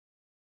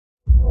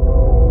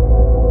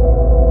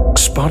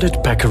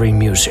Spotted Peccary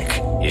Music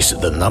is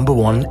the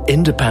 #1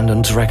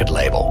 independent record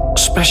label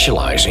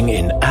specializing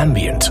in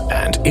ambient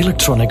and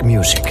electronic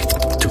music.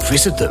 To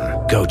visit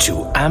them, go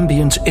to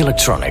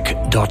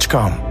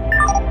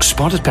ambientelectronic.com.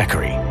 Spotted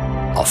Peccary,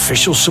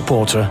 official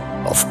supporter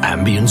of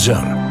Ambient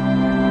Zone.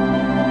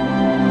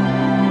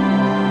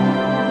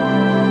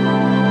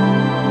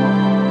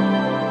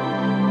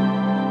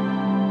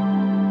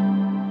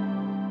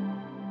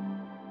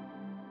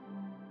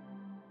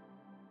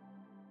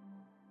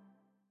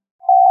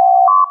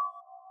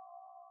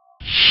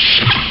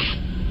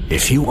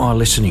 If you are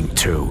listening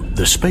to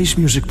the Space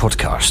Music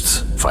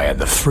Podcast via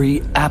the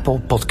free Apple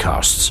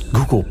Podcasts,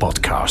 Google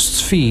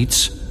Podcasts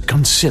feeds,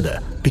 consider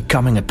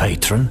becoming a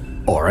patron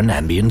or an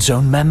Ambient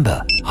Zone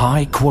member.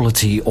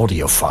 High-quality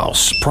audio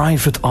files,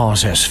 private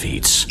RSS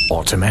feeds,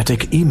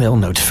 automatic email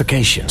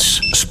notifications,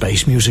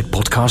 Space Music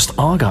Podcast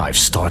archives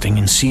starting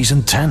in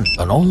Season 10,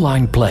 an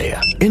online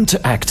player,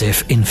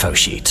 interactive info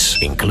sheets,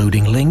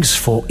 including links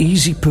for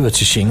easy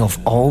purchasing of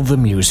all the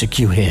music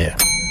you hear.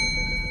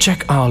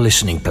 Check our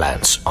listening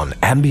plans on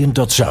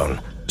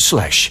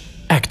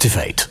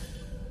ambient.zone/activate.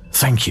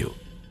 Thank you.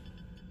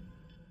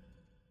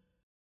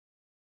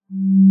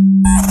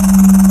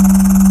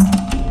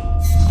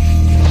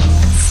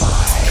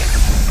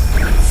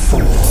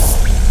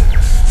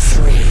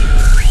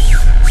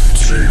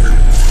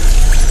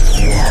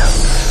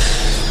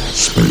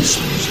 Space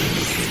Music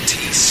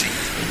TC.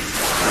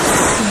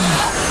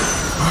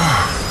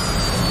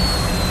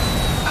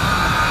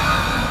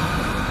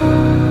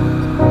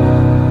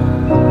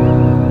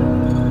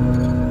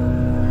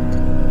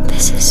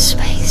 This is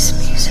space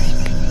music.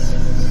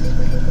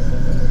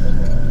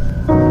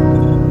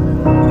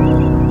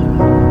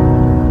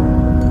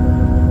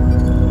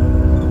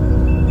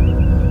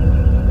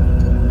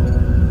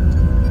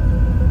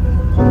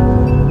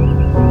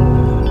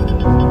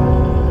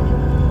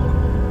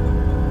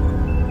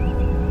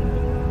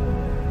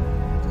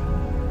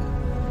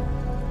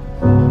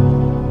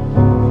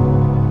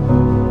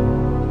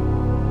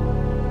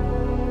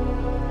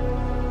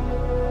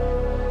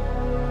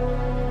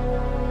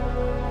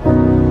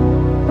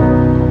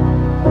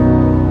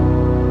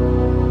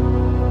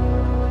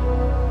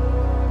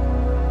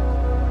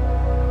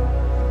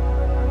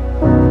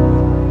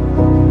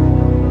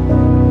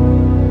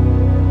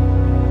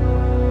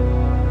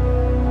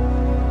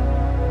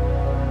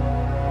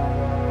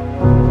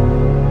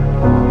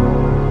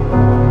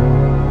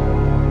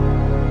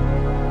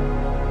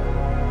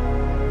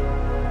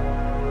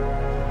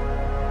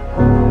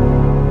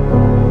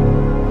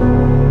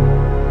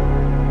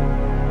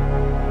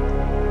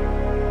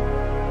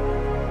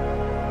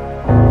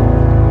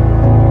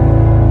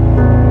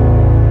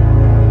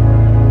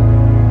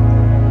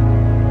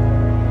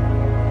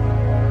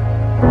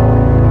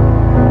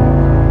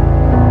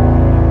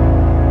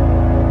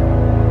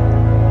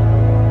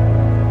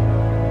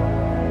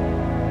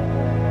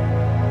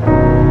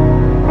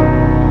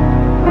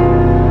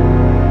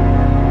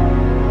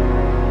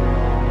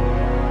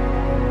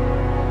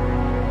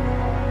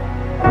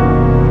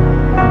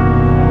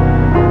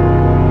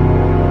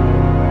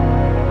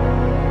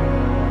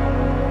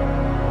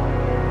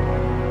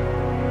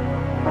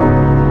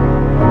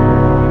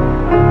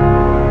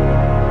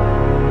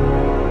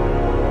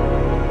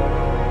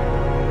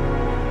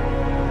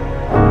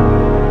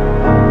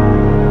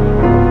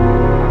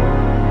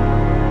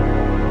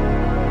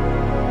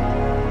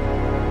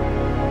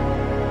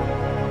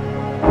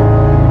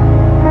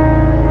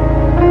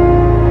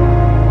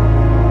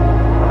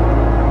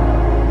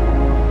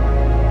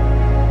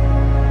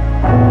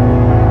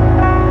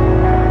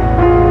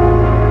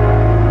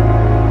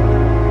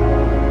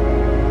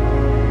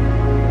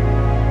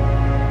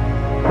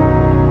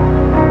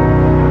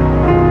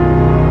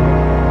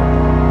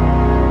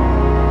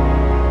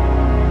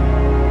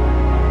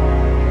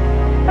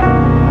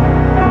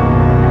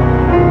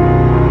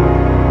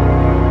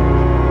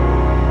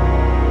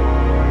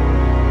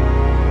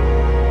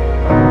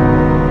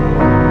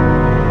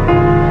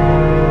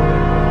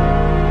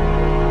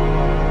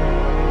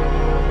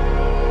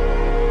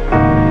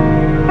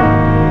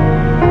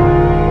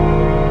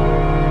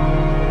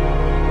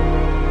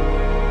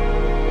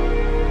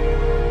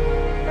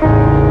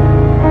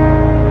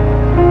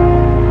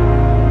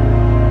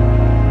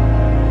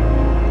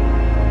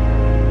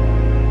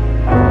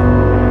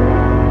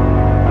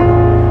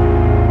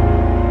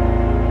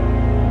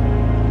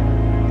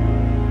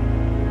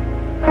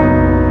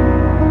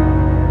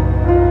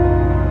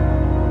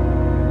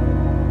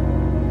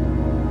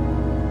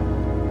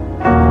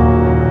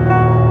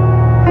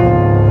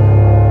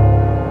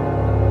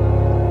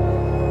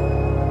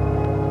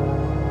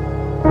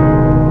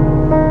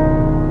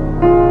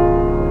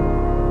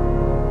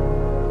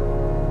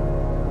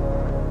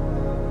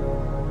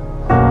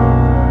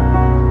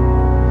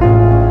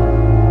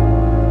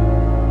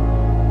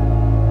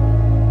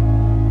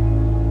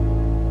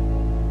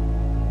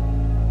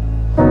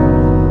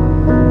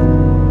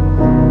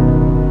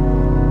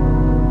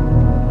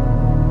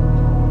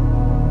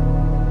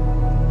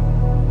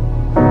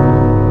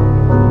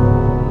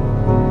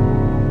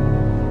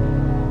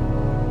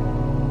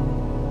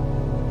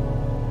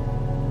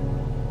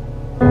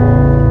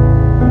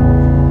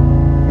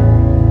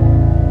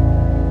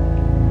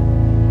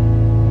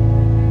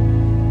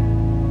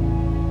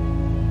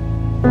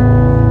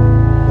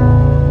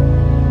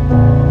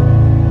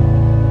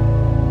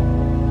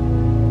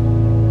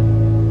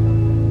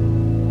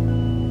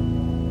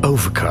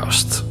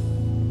 podcast.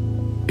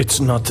 It's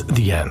not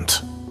the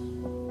end.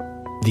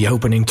 The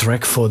opening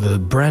track for the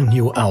brand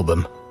new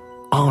album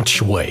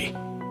Archway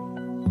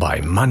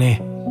by Mane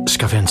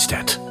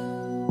Skavenstedt.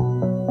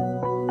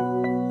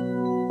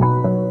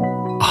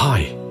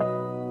 Hi,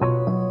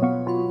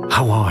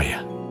 how are you?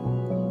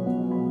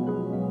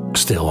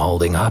 Still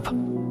holding up?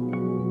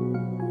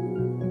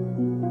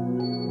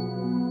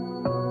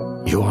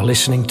 You are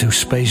listening to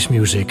Space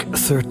Music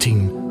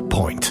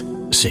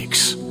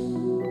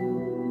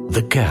 13.6,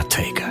 The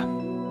Caretaker.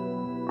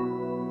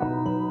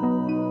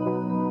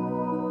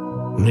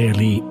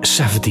 Nearly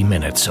 70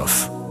 minutes of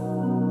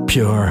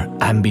pure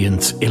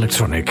ambient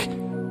electronic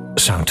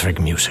soundtrack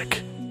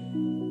music.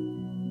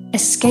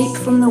 Escape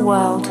from the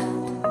world.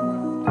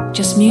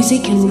 Just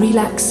music and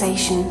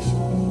relaxation.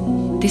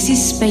 This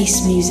is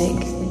Space Music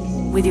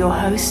with your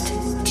host,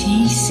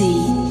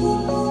 TC.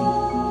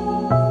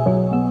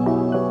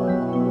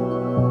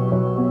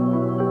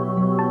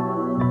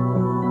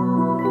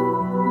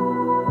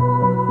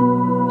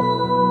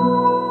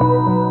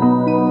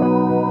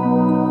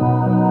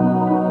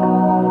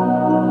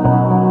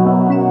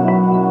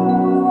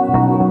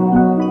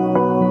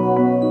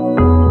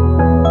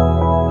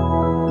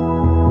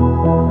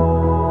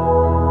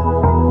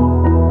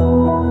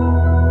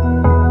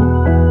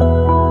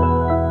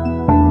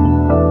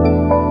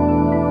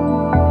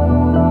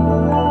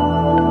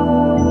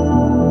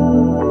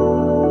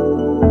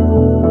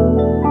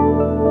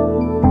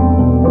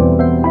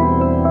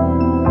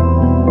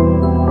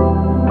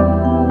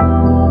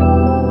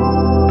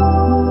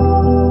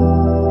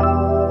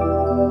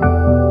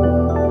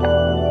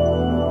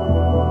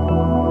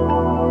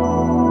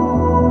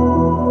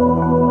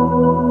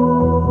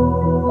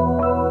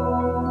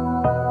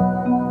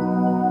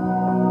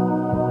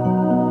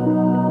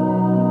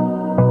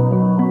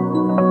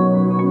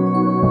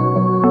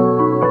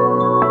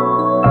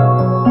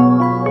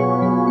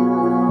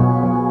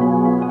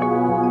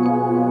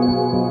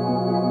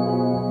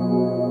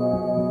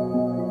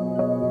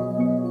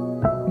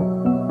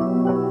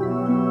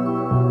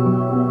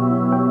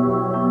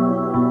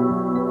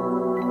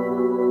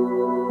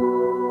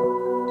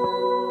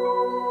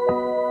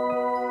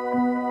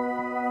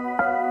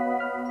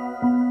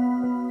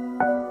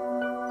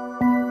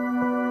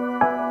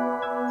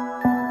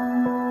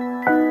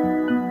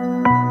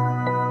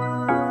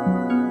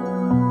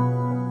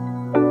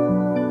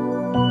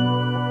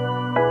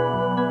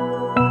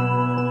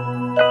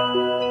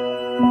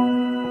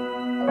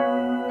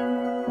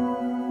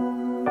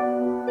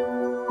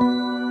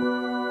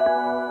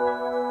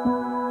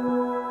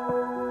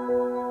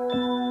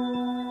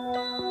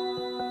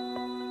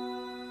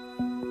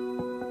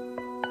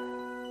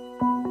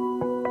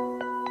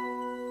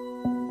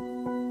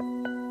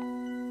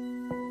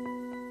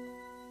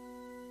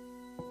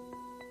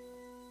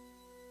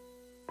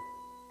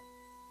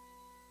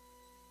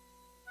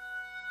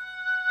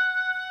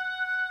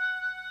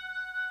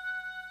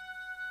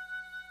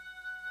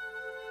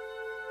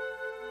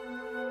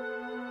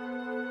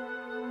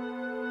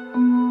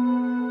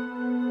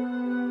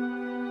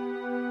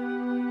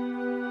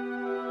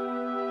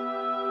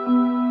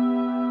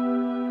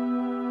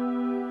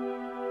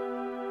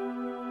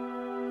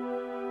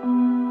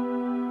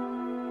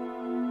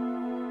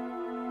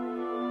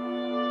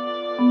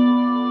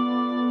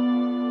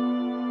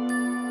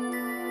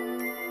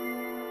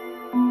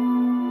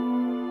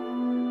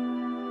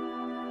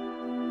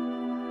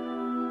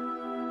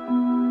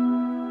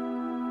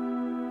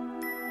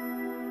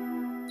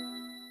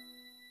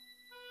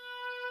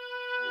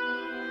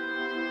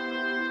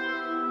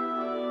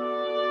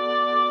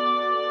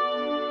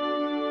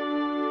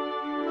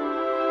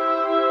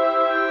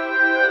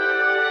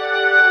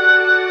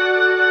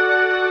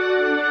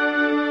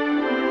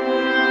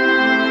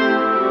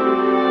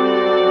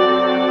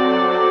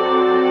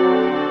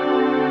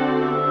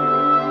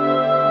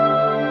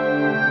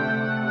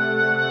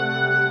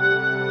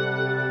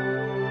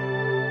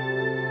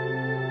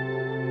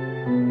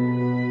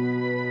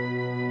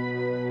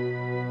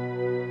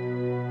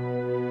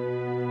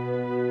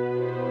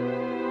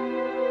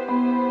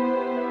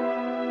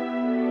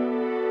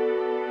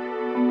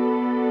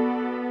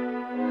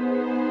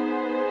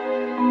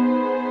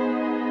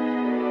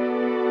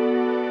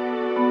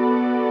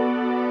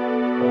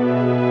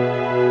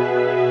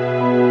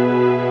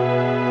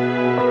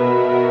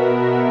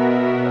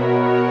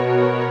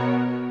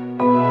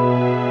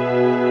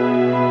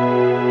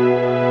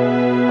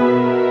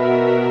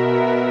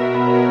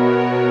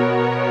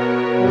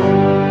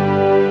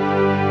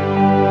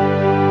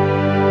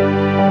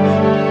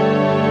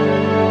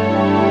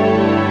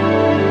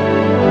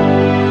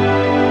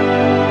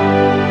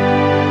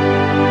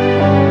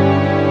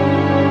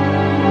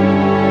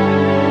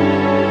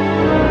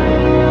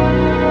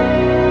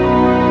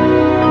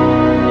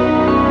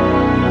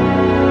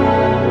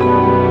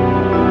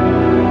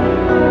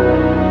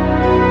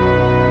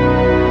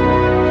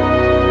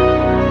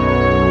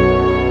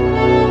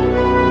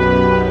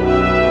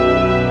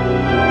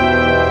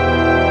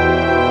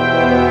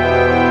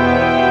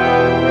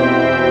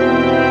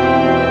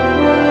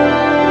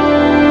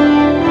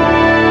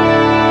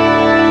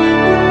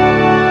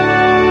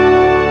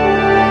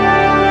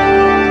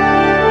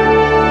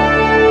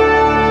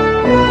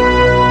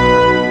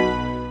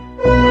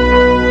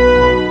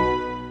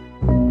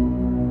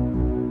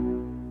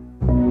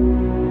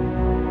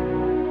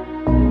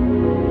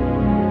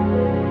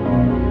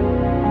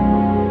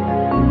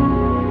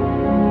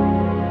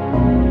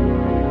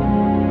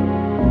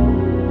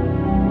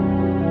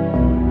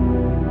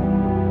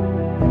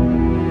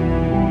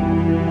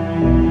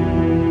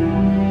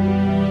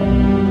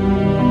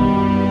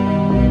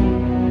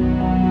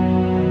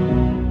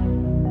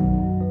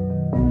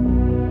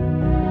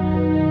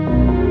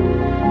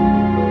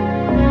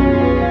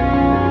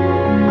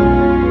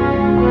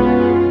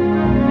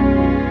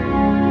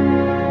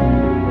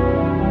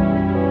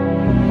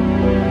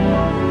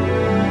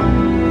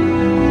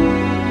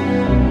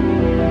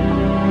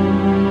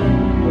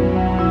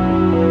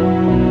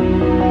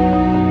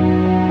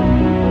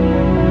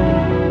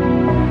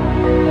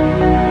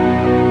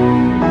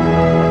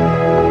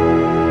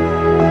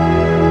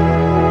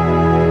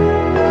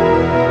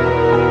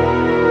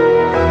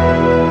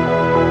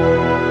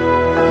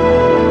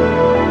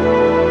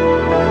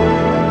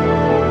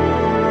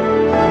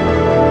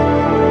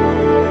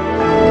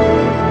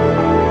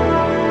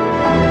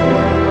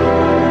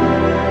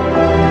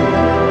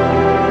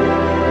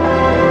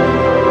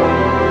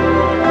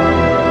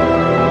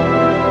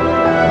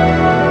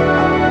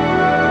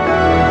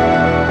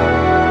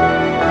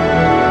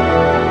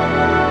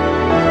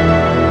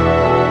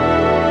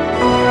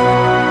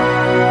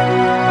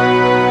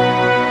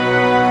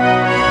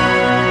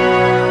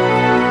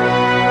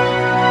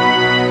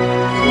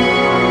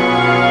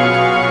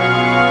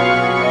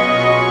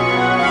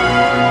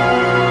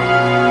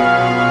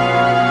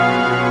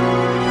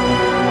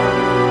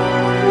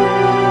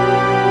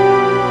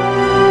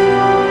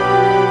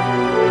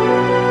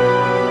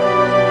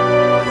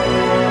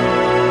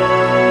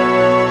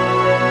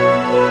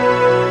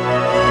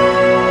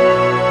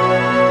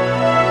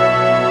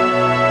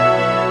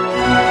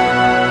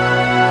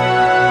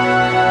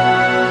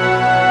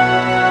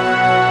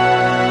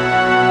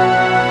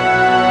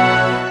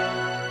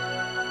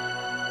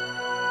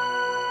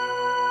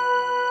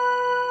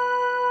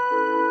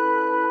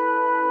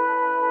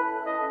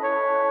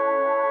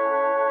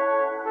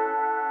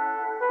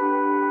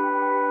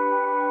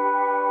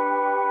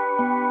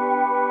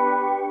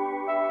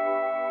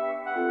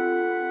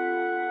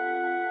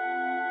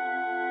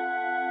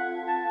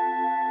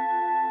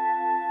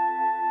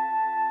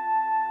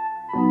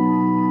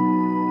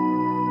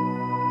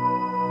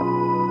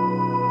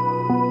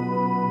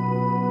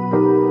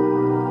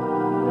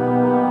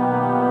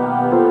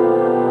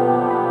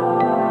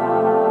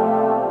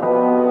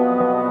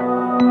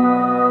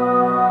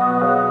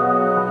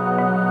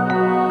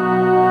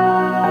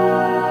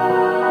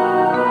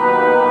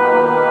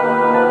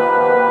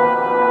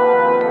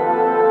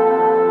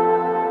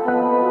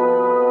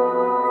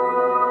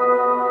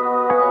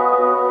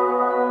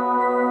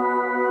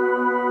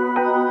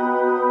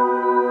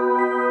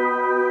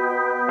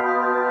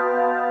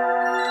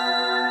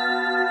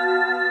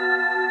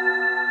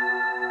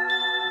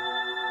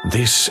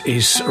 This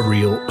is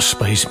real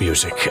space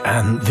music,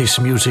 and this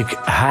music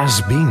has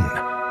been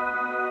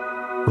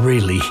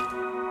really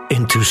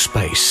into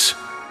space.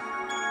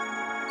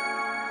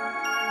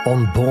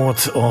 On board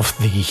of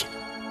the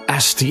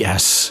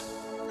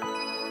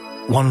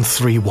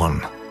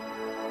STS-131,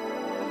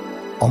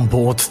 on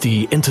board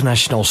the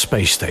International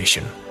Space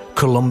Station,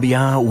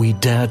 Columbia We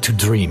Dare to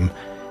Dream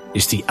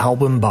is the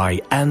album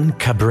by Anne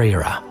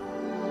Cabrera.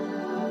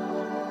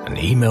 An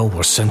email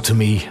was sent to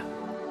me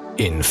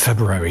in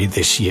February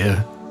this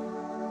year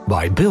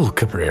by Bill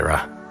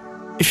Cabrera.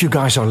 If you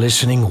guys are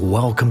listening,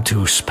 welcome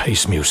to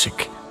Space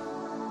Music.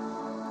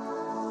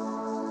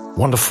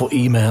 Wonderful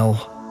email,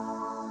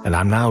 and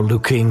I'm now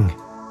looking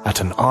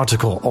at an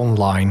article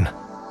online.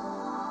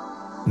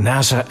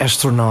 NASA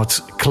astronaut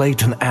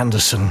Clayton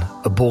Anderson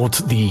aboard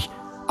the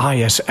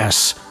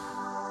ISS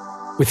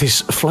with his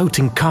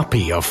floating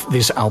copy of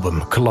this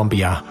album,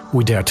 Columbia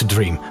We Dare to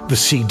Dream, the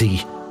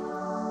CD.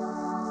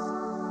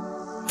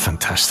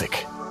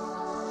 Fantastic.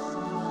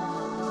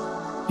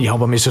 The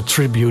album is a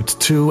tribute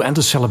to and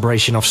a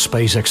celebration of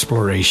space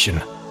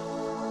exploration,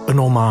 an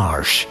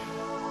homage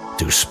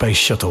to Space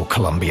Shuttle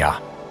Columbia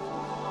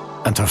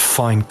and her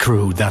fine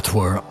crew that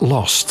were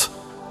lost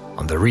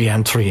on the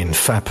re-entry in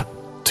Feb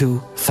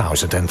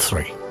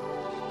 2003.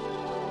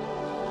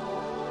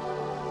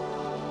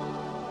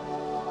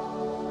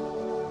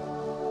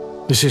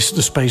 This is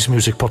the Space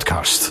Music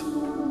Podcast.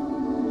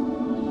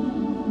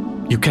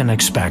 You can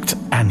expect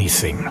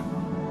anything.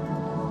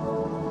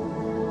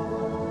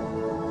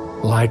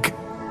 Like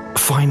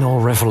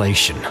Final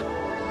Revelation,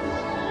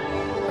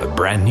 a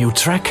brand new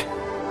track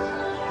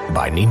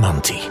by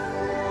Nimanti.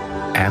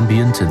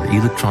 Ambient and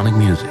electronic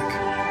music.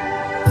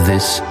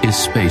 This is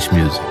Space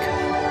Music.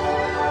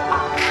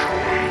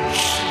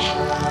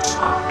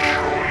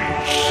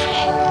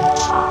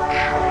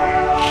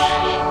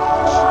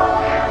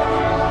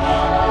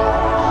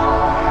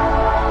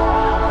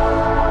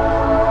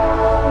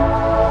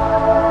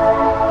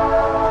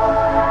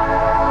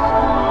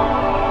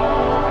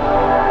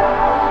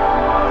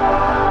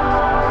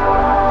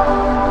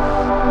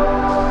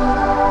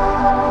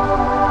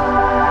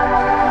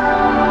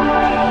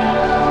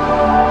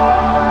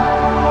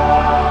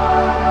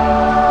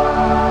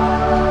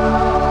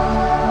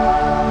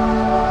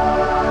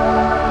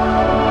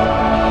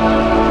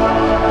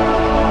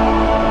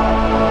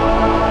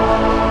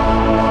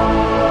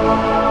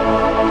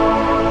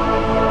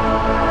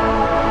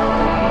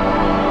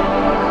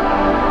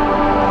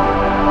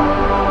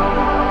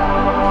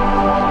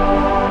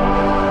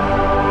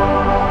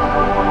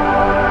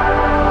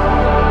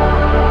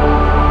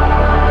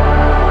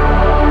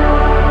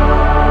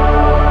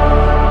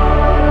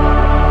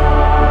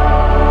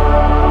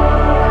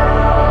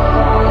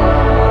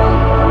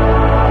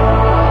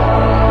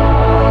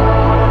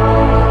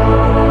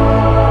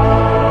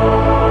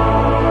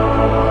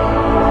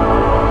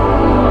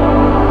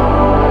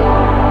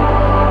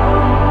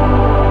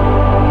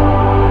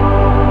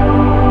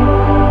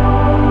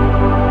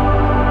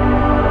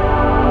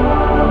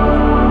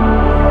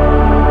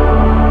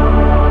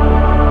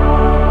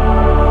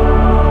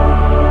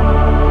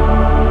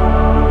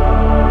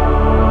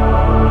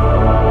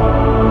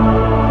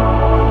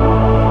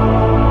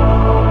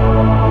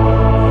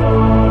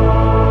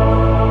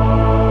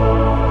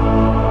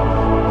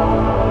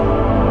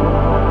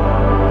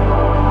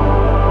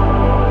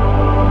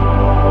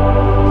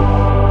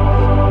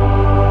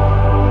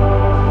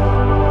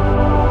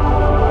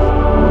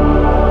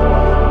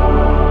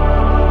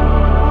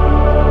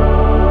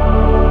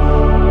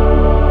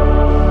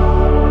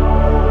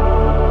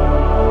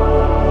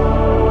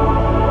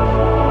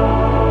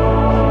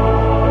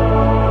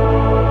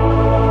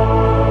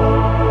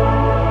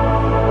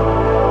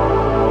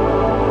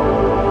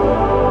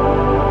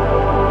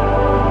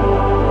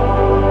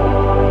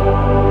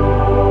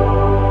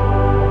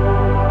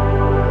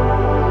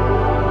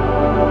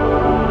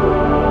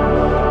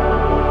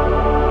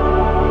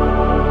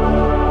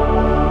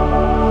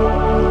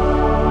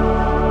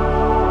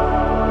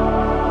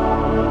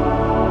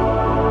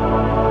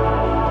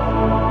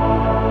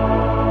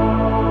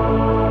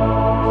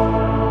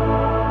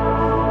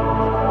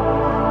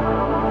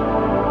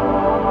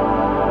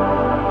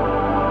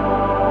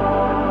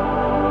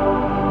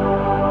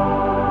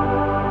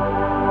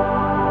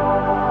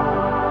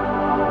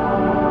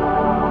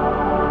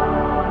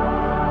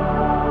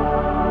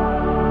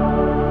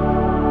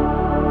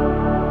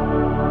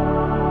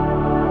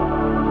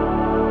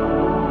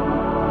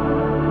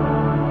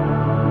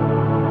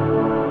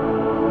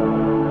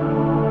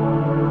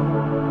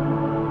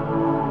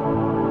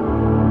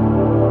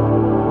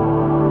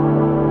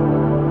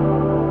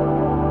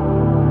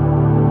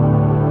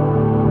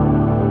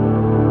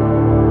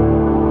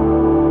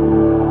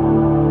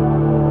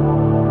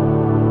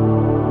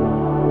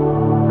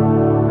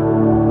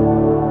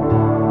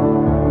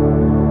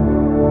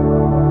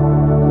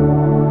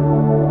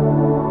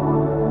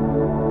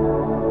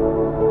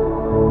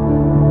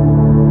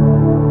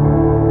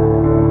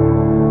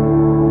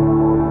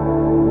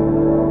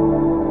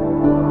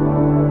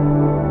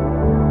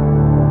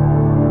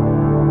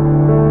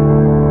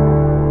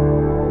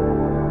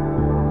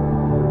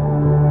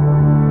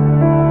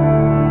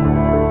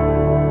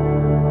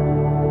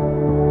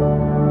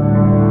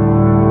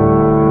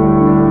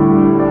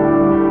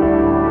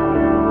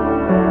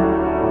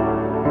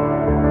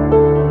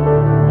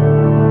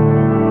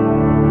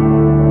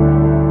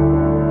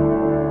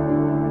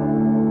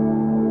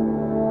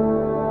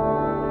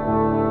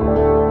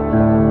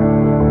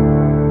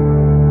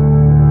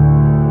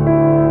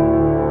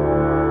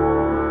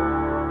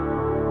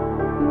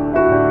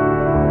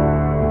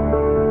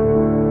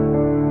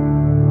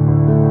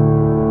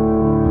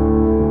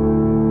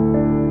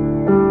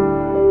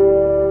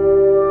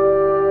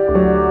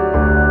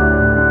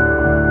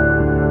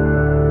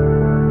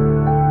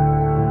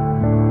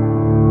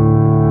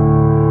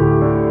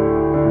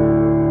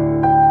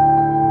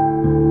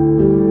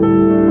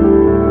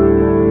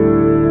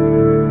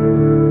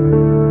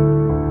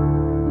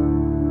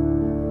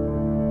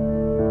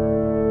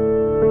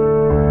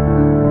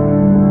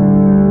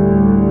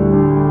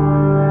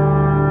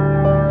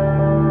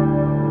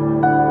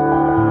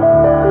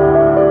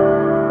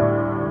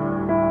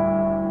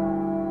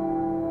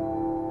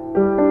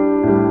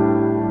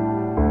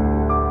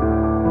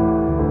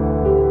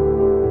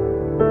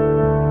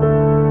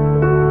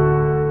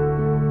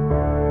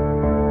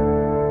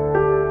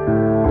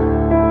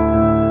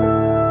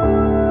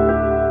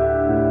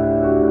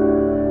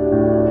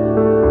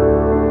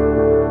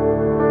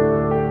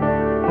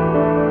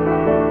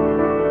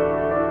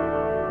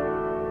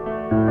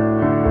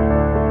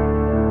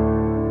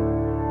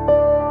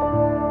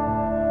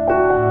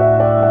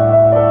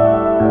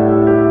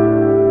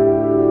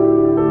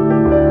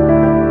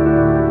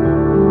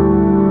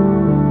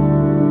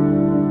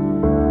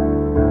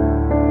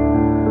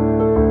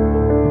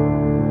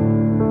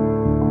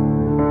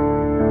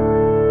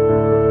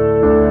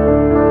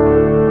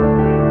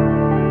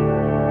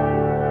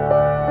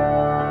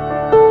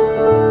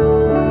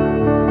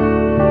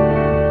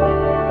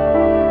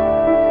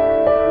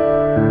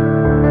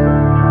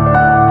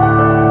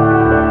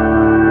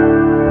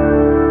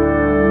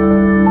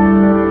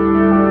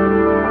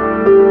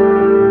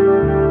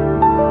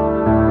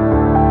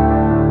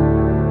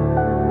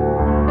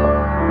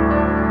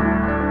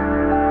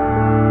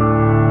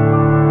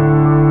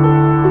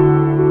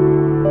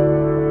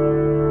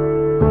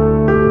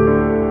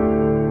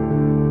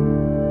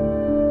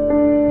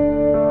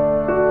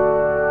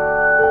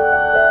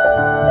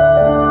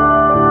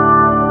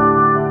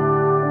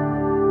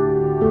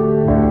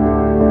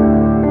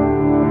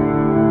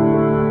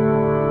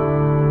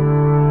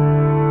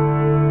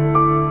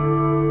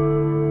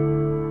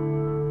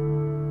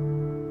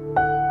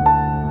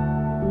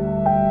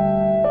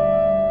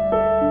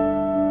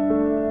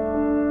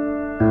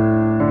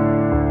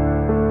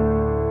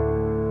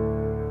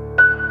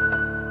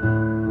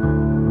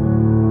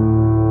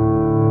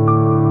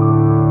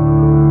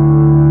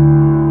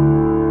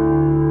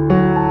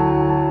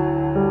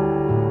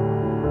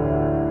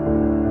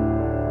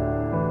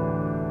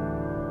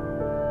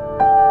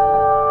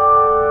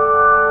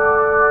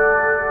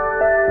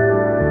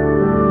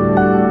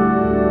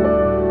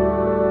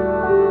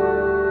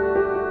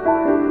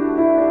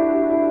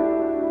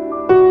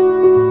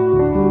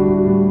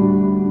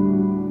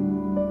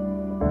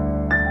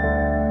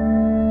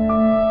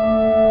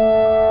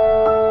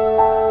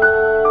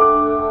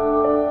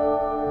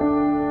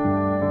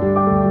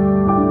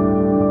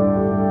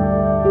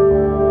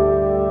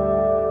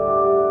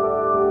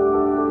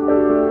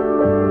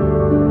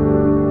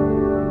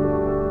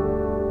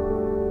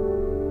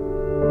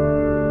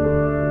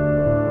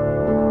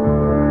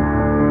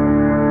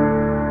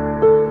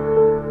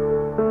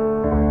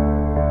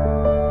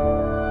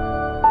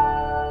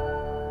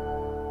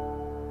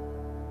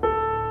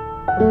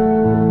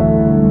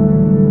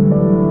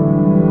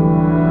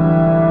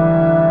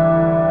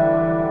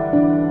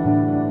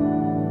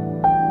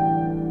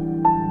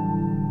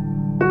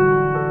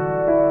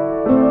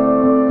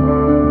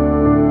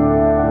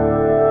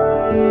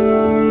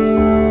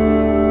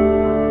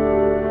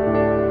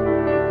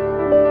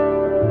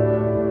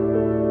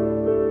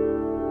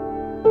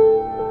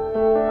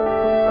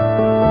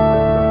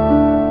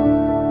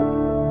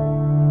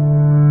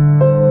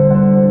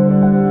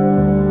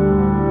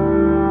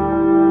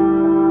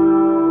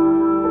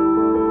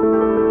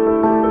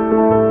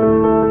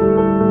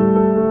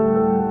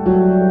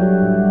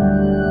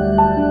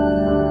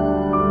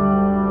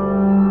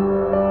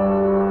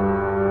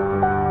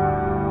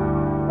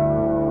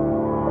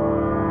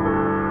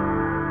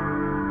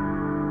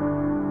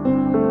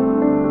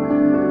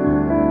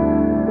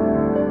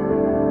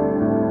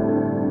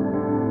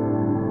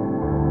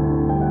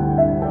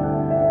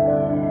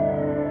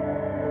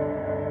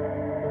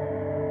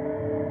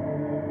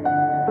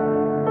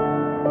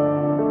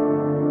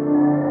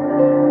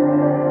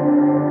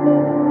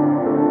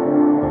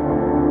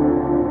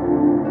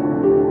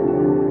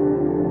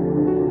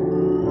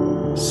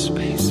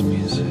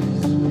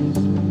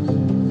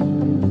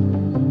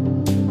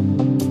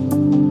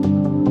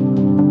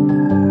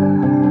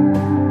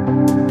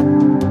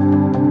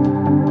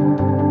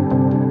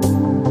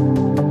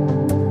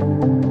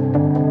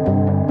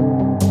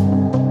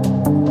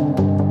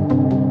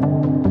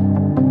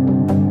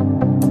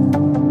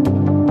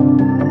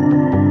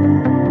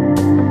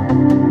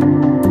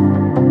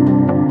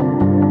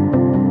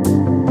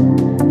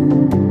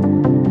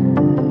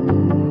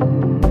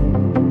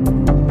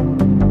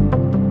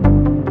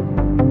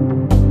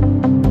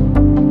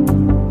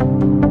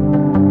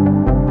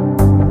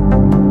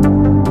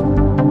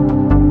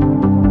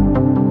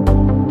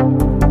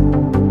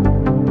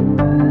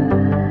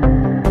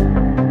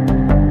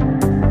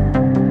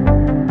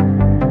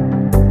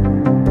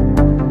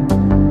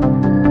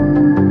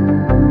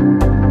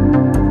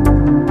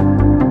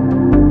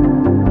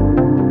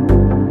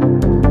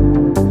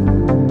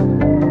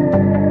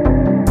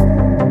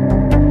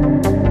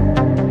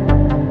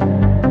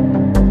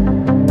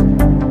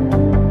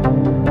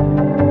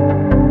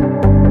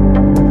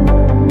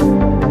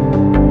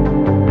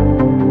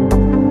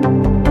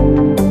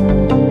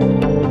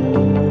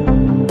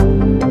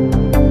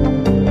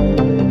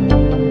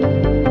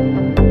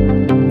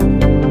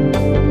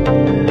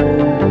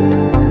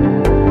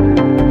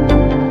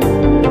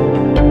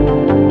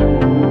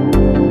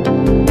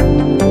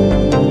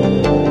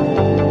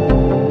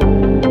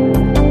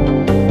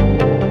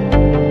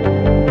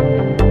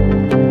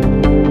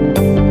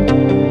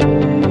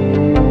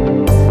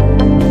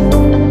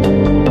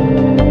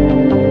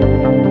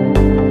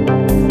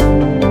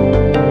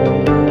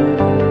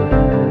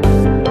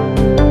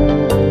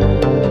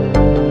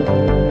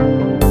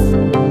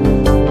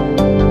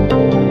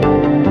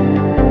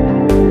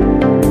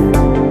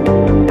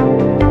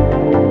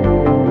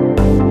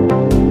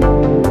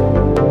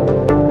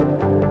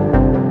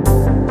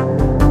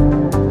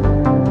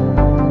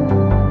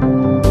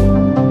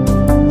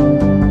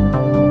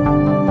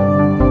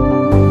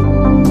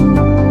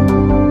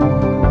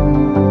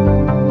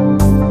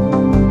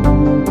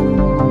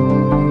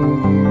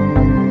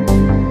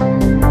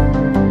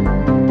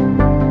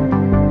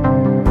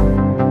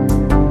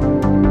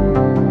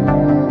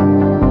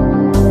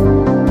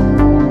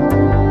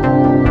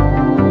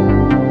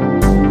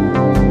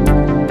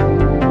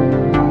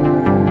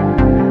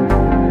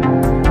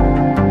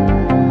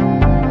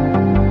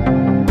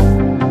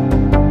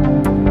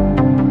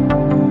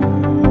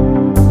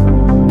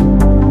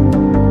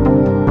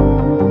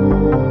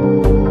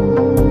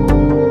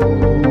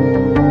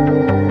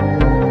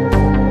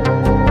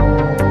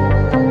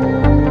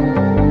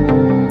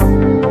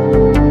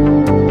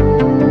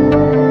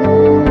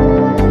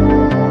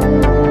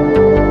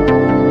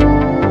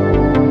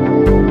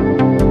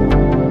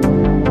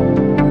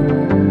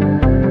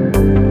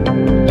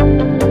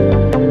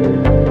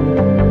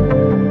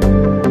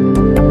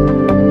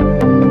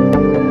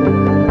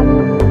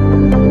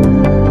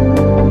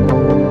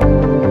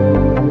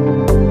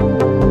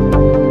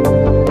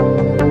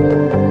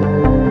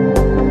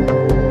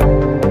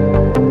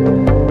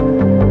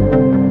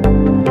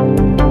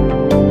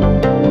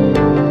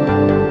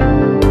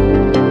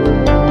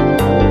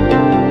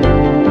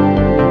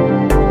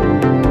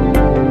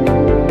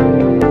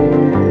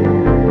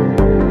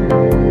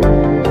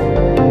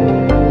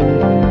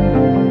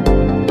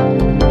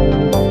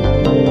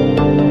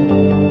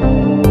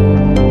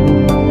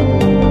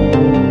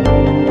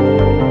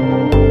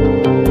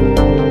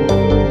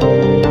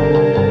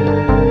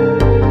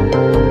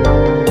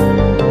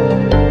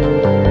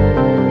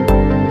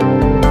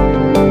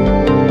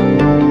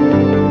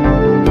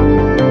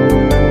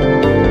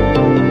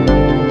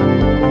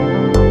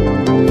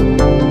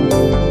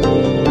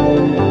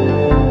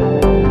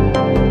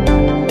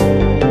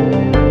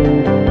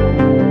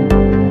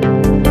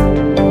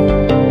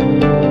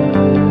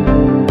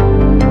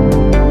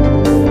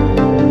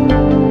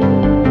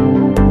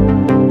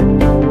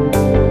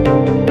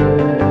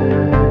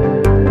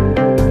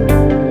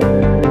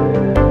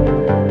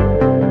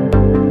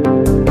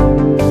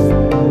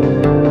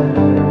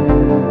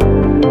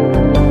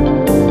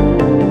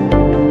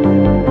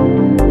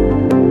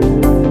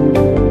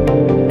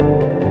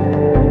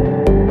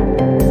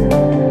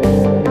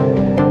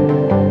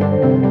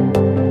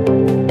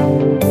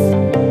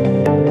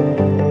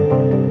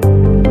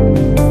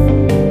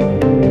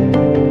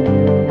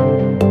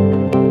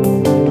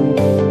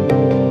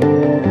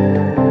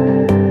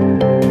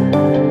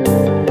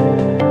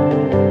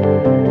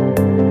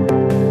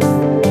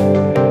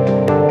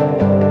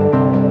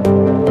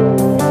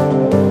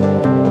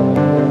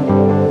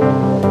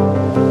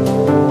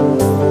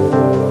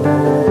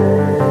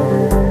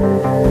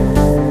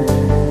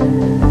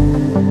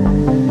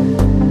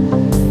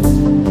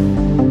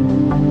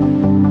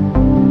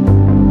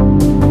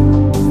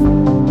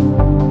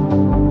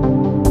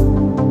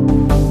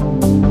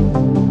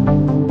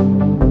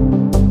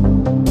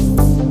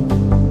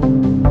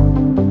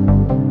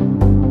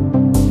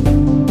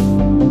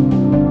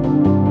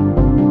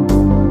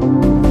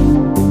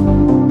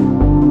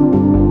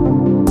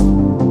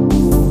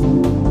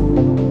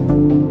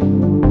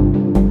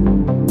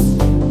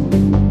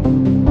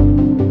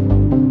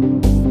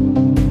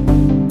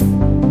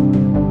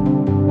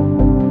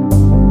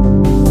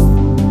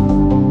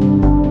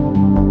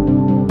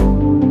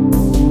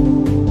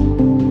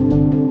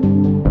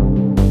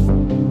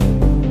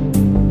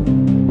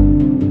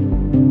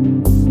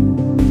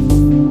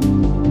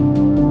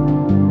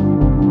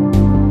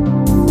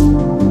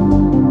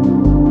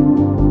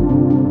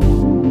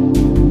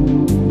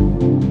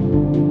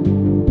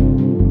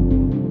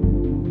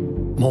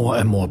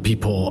 and more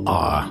people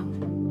are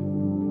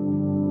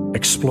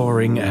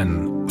exploring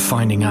and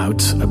finding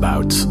out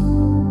about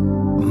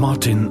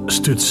Martin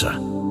Stutzer.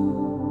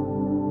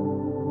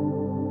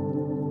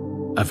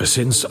 Ever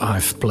since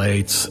I've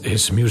played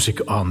his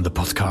music on the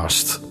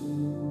podcast,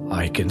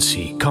 I can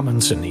see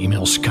comments and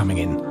emails coming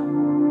in.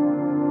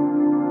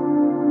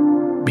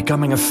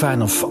 Becoming a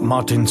fan of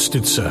Martin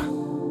Stutzer,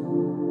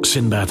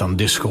 Sinbad on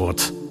Discord,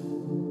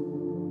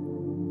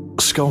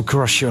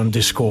 Skullcrusher on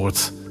Discord,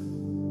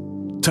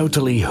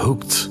 totally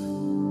hooked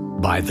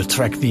by the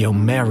track The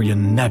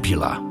Omarion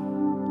Nebula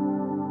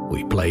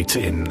we played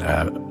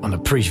on a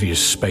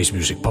previous Space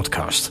Music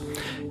podcast.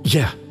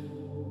 Yeah,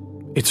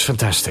 it's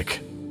fantastic.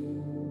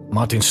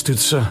 Martin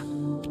Stutzer,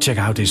 check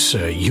out his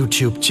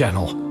YouTube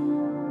channel.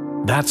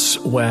 That's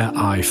where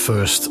I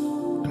first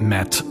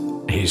met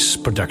his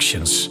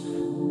productions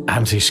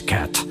and his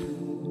cat.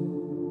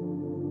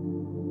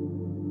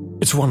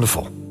 It's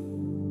wonderful.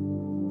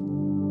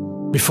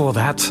 Before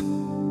that,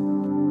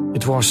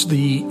 it was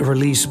the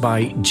release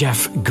by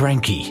Jeff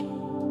Granke,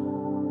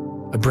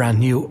 a brand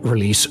new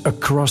release,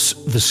 Across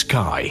the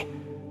Sky,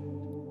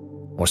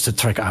 was the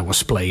track I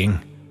was playing.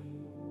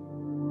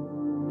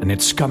 And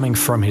it's coming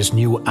from his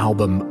new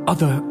album,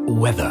 Other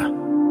Weather.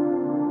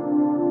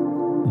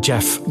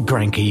 Jeff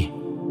Granke,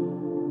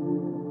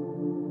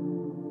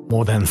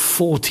 more than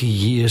 40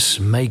 years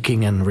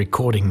making and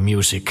recording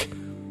music,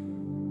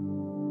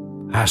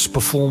 has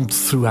performed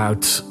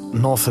throughout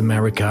North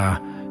America,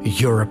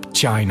 Europe,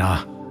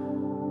 China,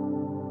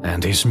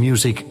 and his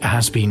music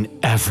has been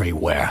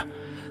everywhere.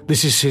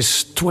 This is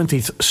his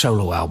 20th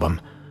solo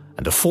album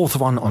and the 4th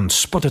one on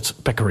Spotted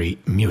Peccary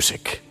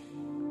Music.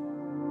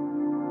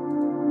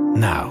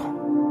 Now,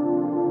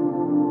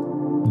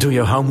 do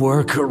your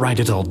homework, write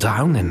it all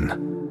down,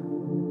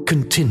 and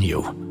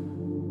continue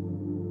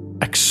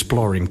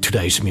exploring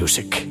today's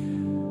music.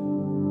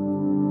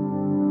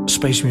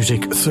 Space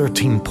Music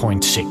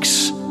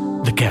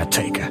 13.6, The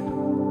Caretaker.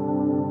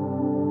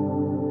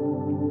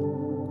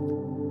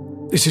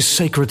 This is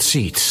Sacred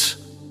Seeds.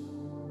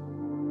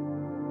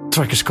 The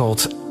track is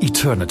called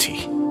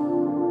Eternity,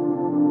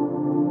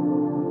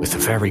 with the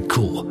very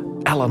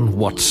cool Alan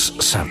Watts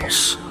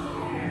samples.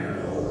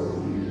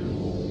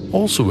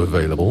 Also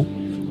available,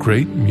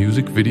 great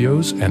music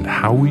videos and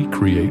how we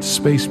create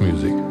space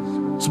music.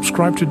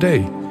 Subscribe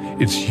today.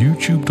 It's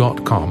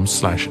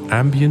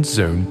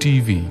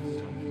youtube.com/AmbientZoneTV.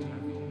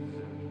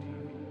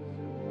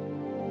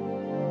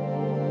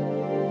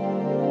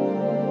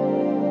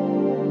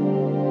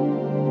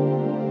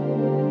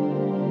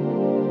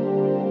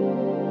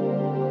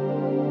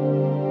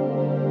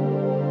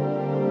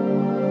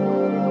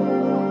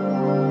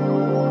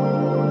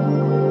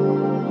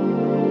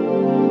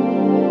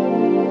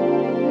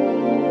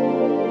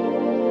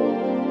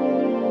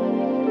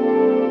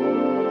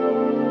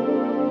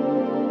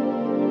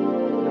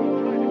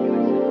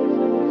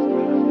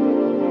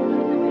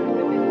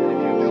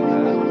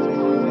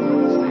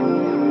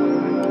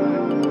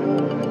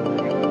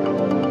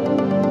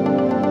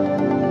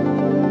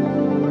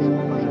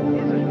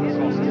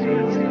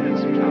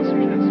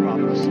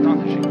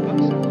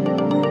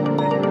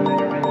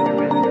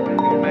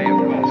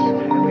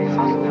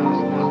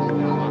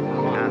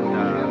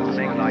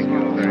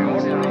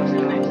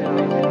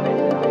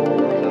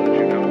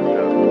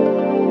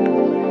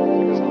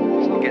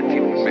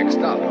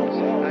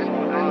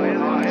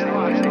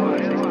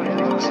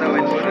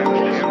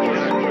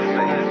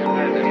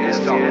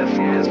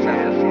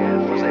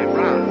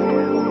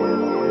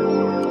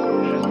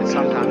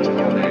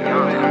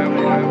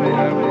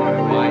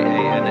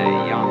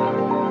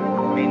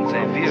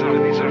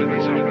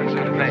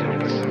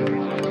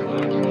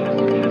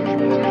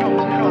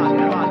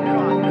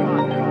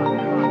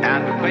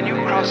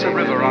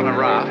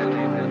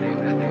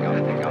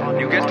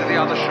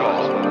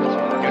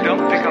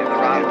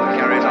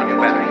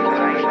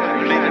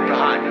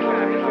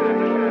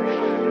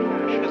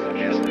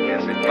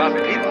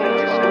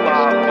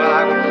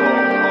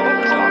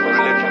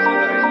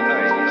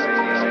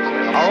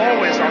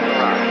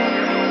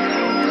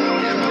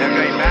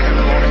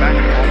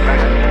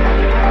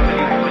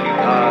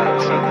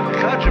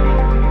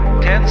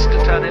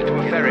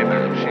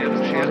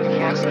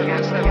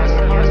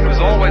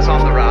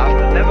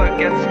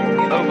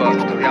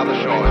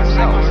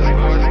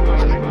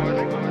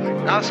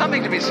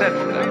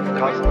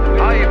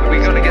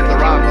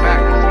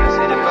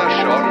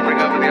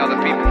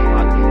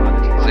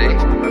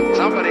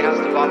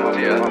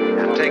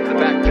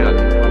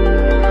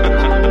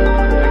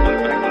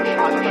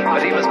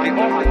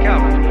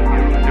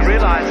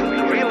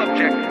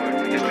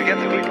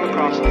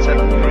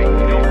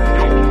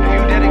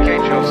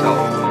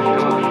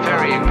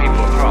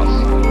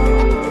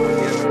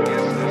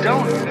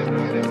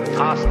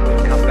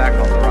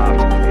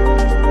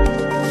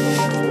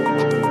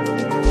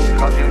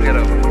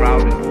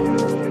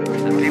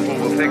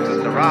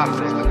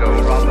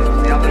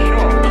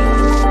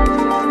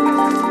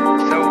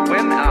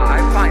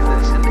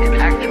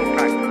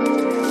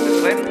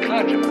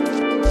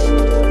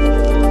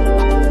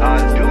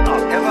 Do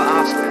not ever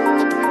ask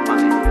for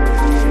money.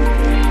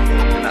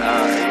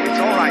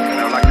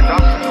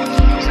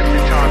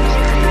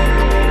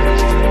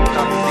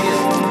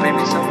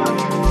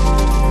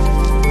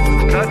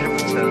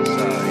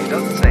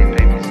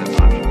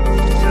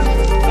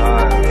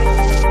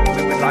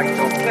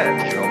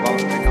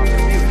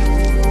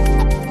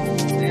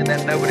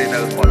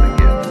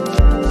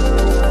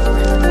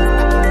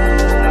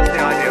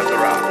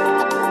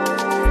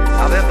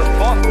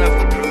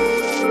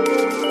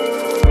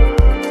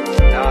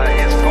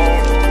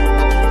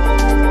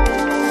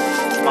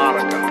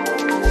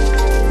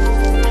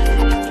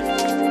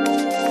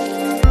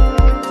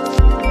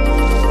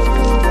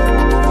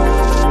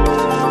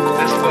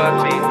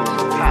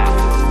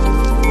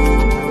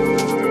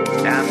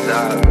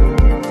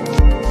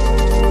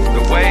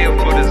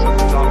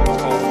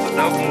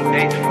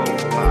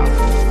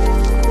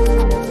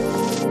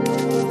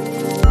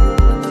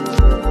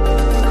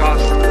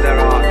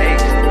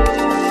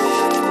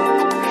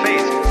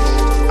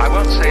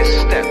 say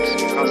steps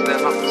because they're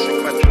not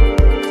sequential.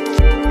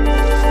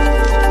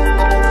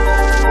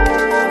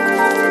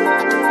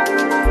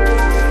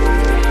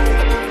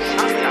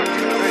 Sound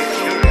is a very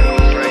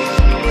curious phrase.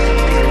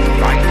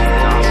 Right in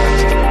our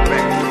sense of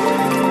correct.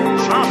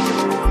 Sound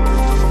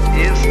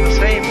is the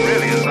same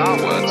really as our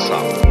word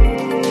sum.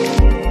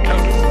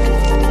 Total.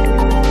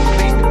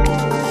 Complete.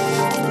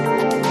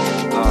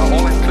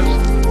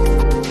 All-inclusive.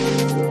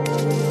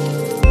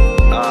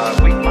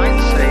 We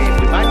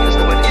might use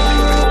the word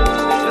integrity.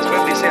 That's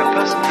when we say a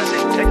person has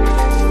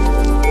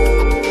integrity.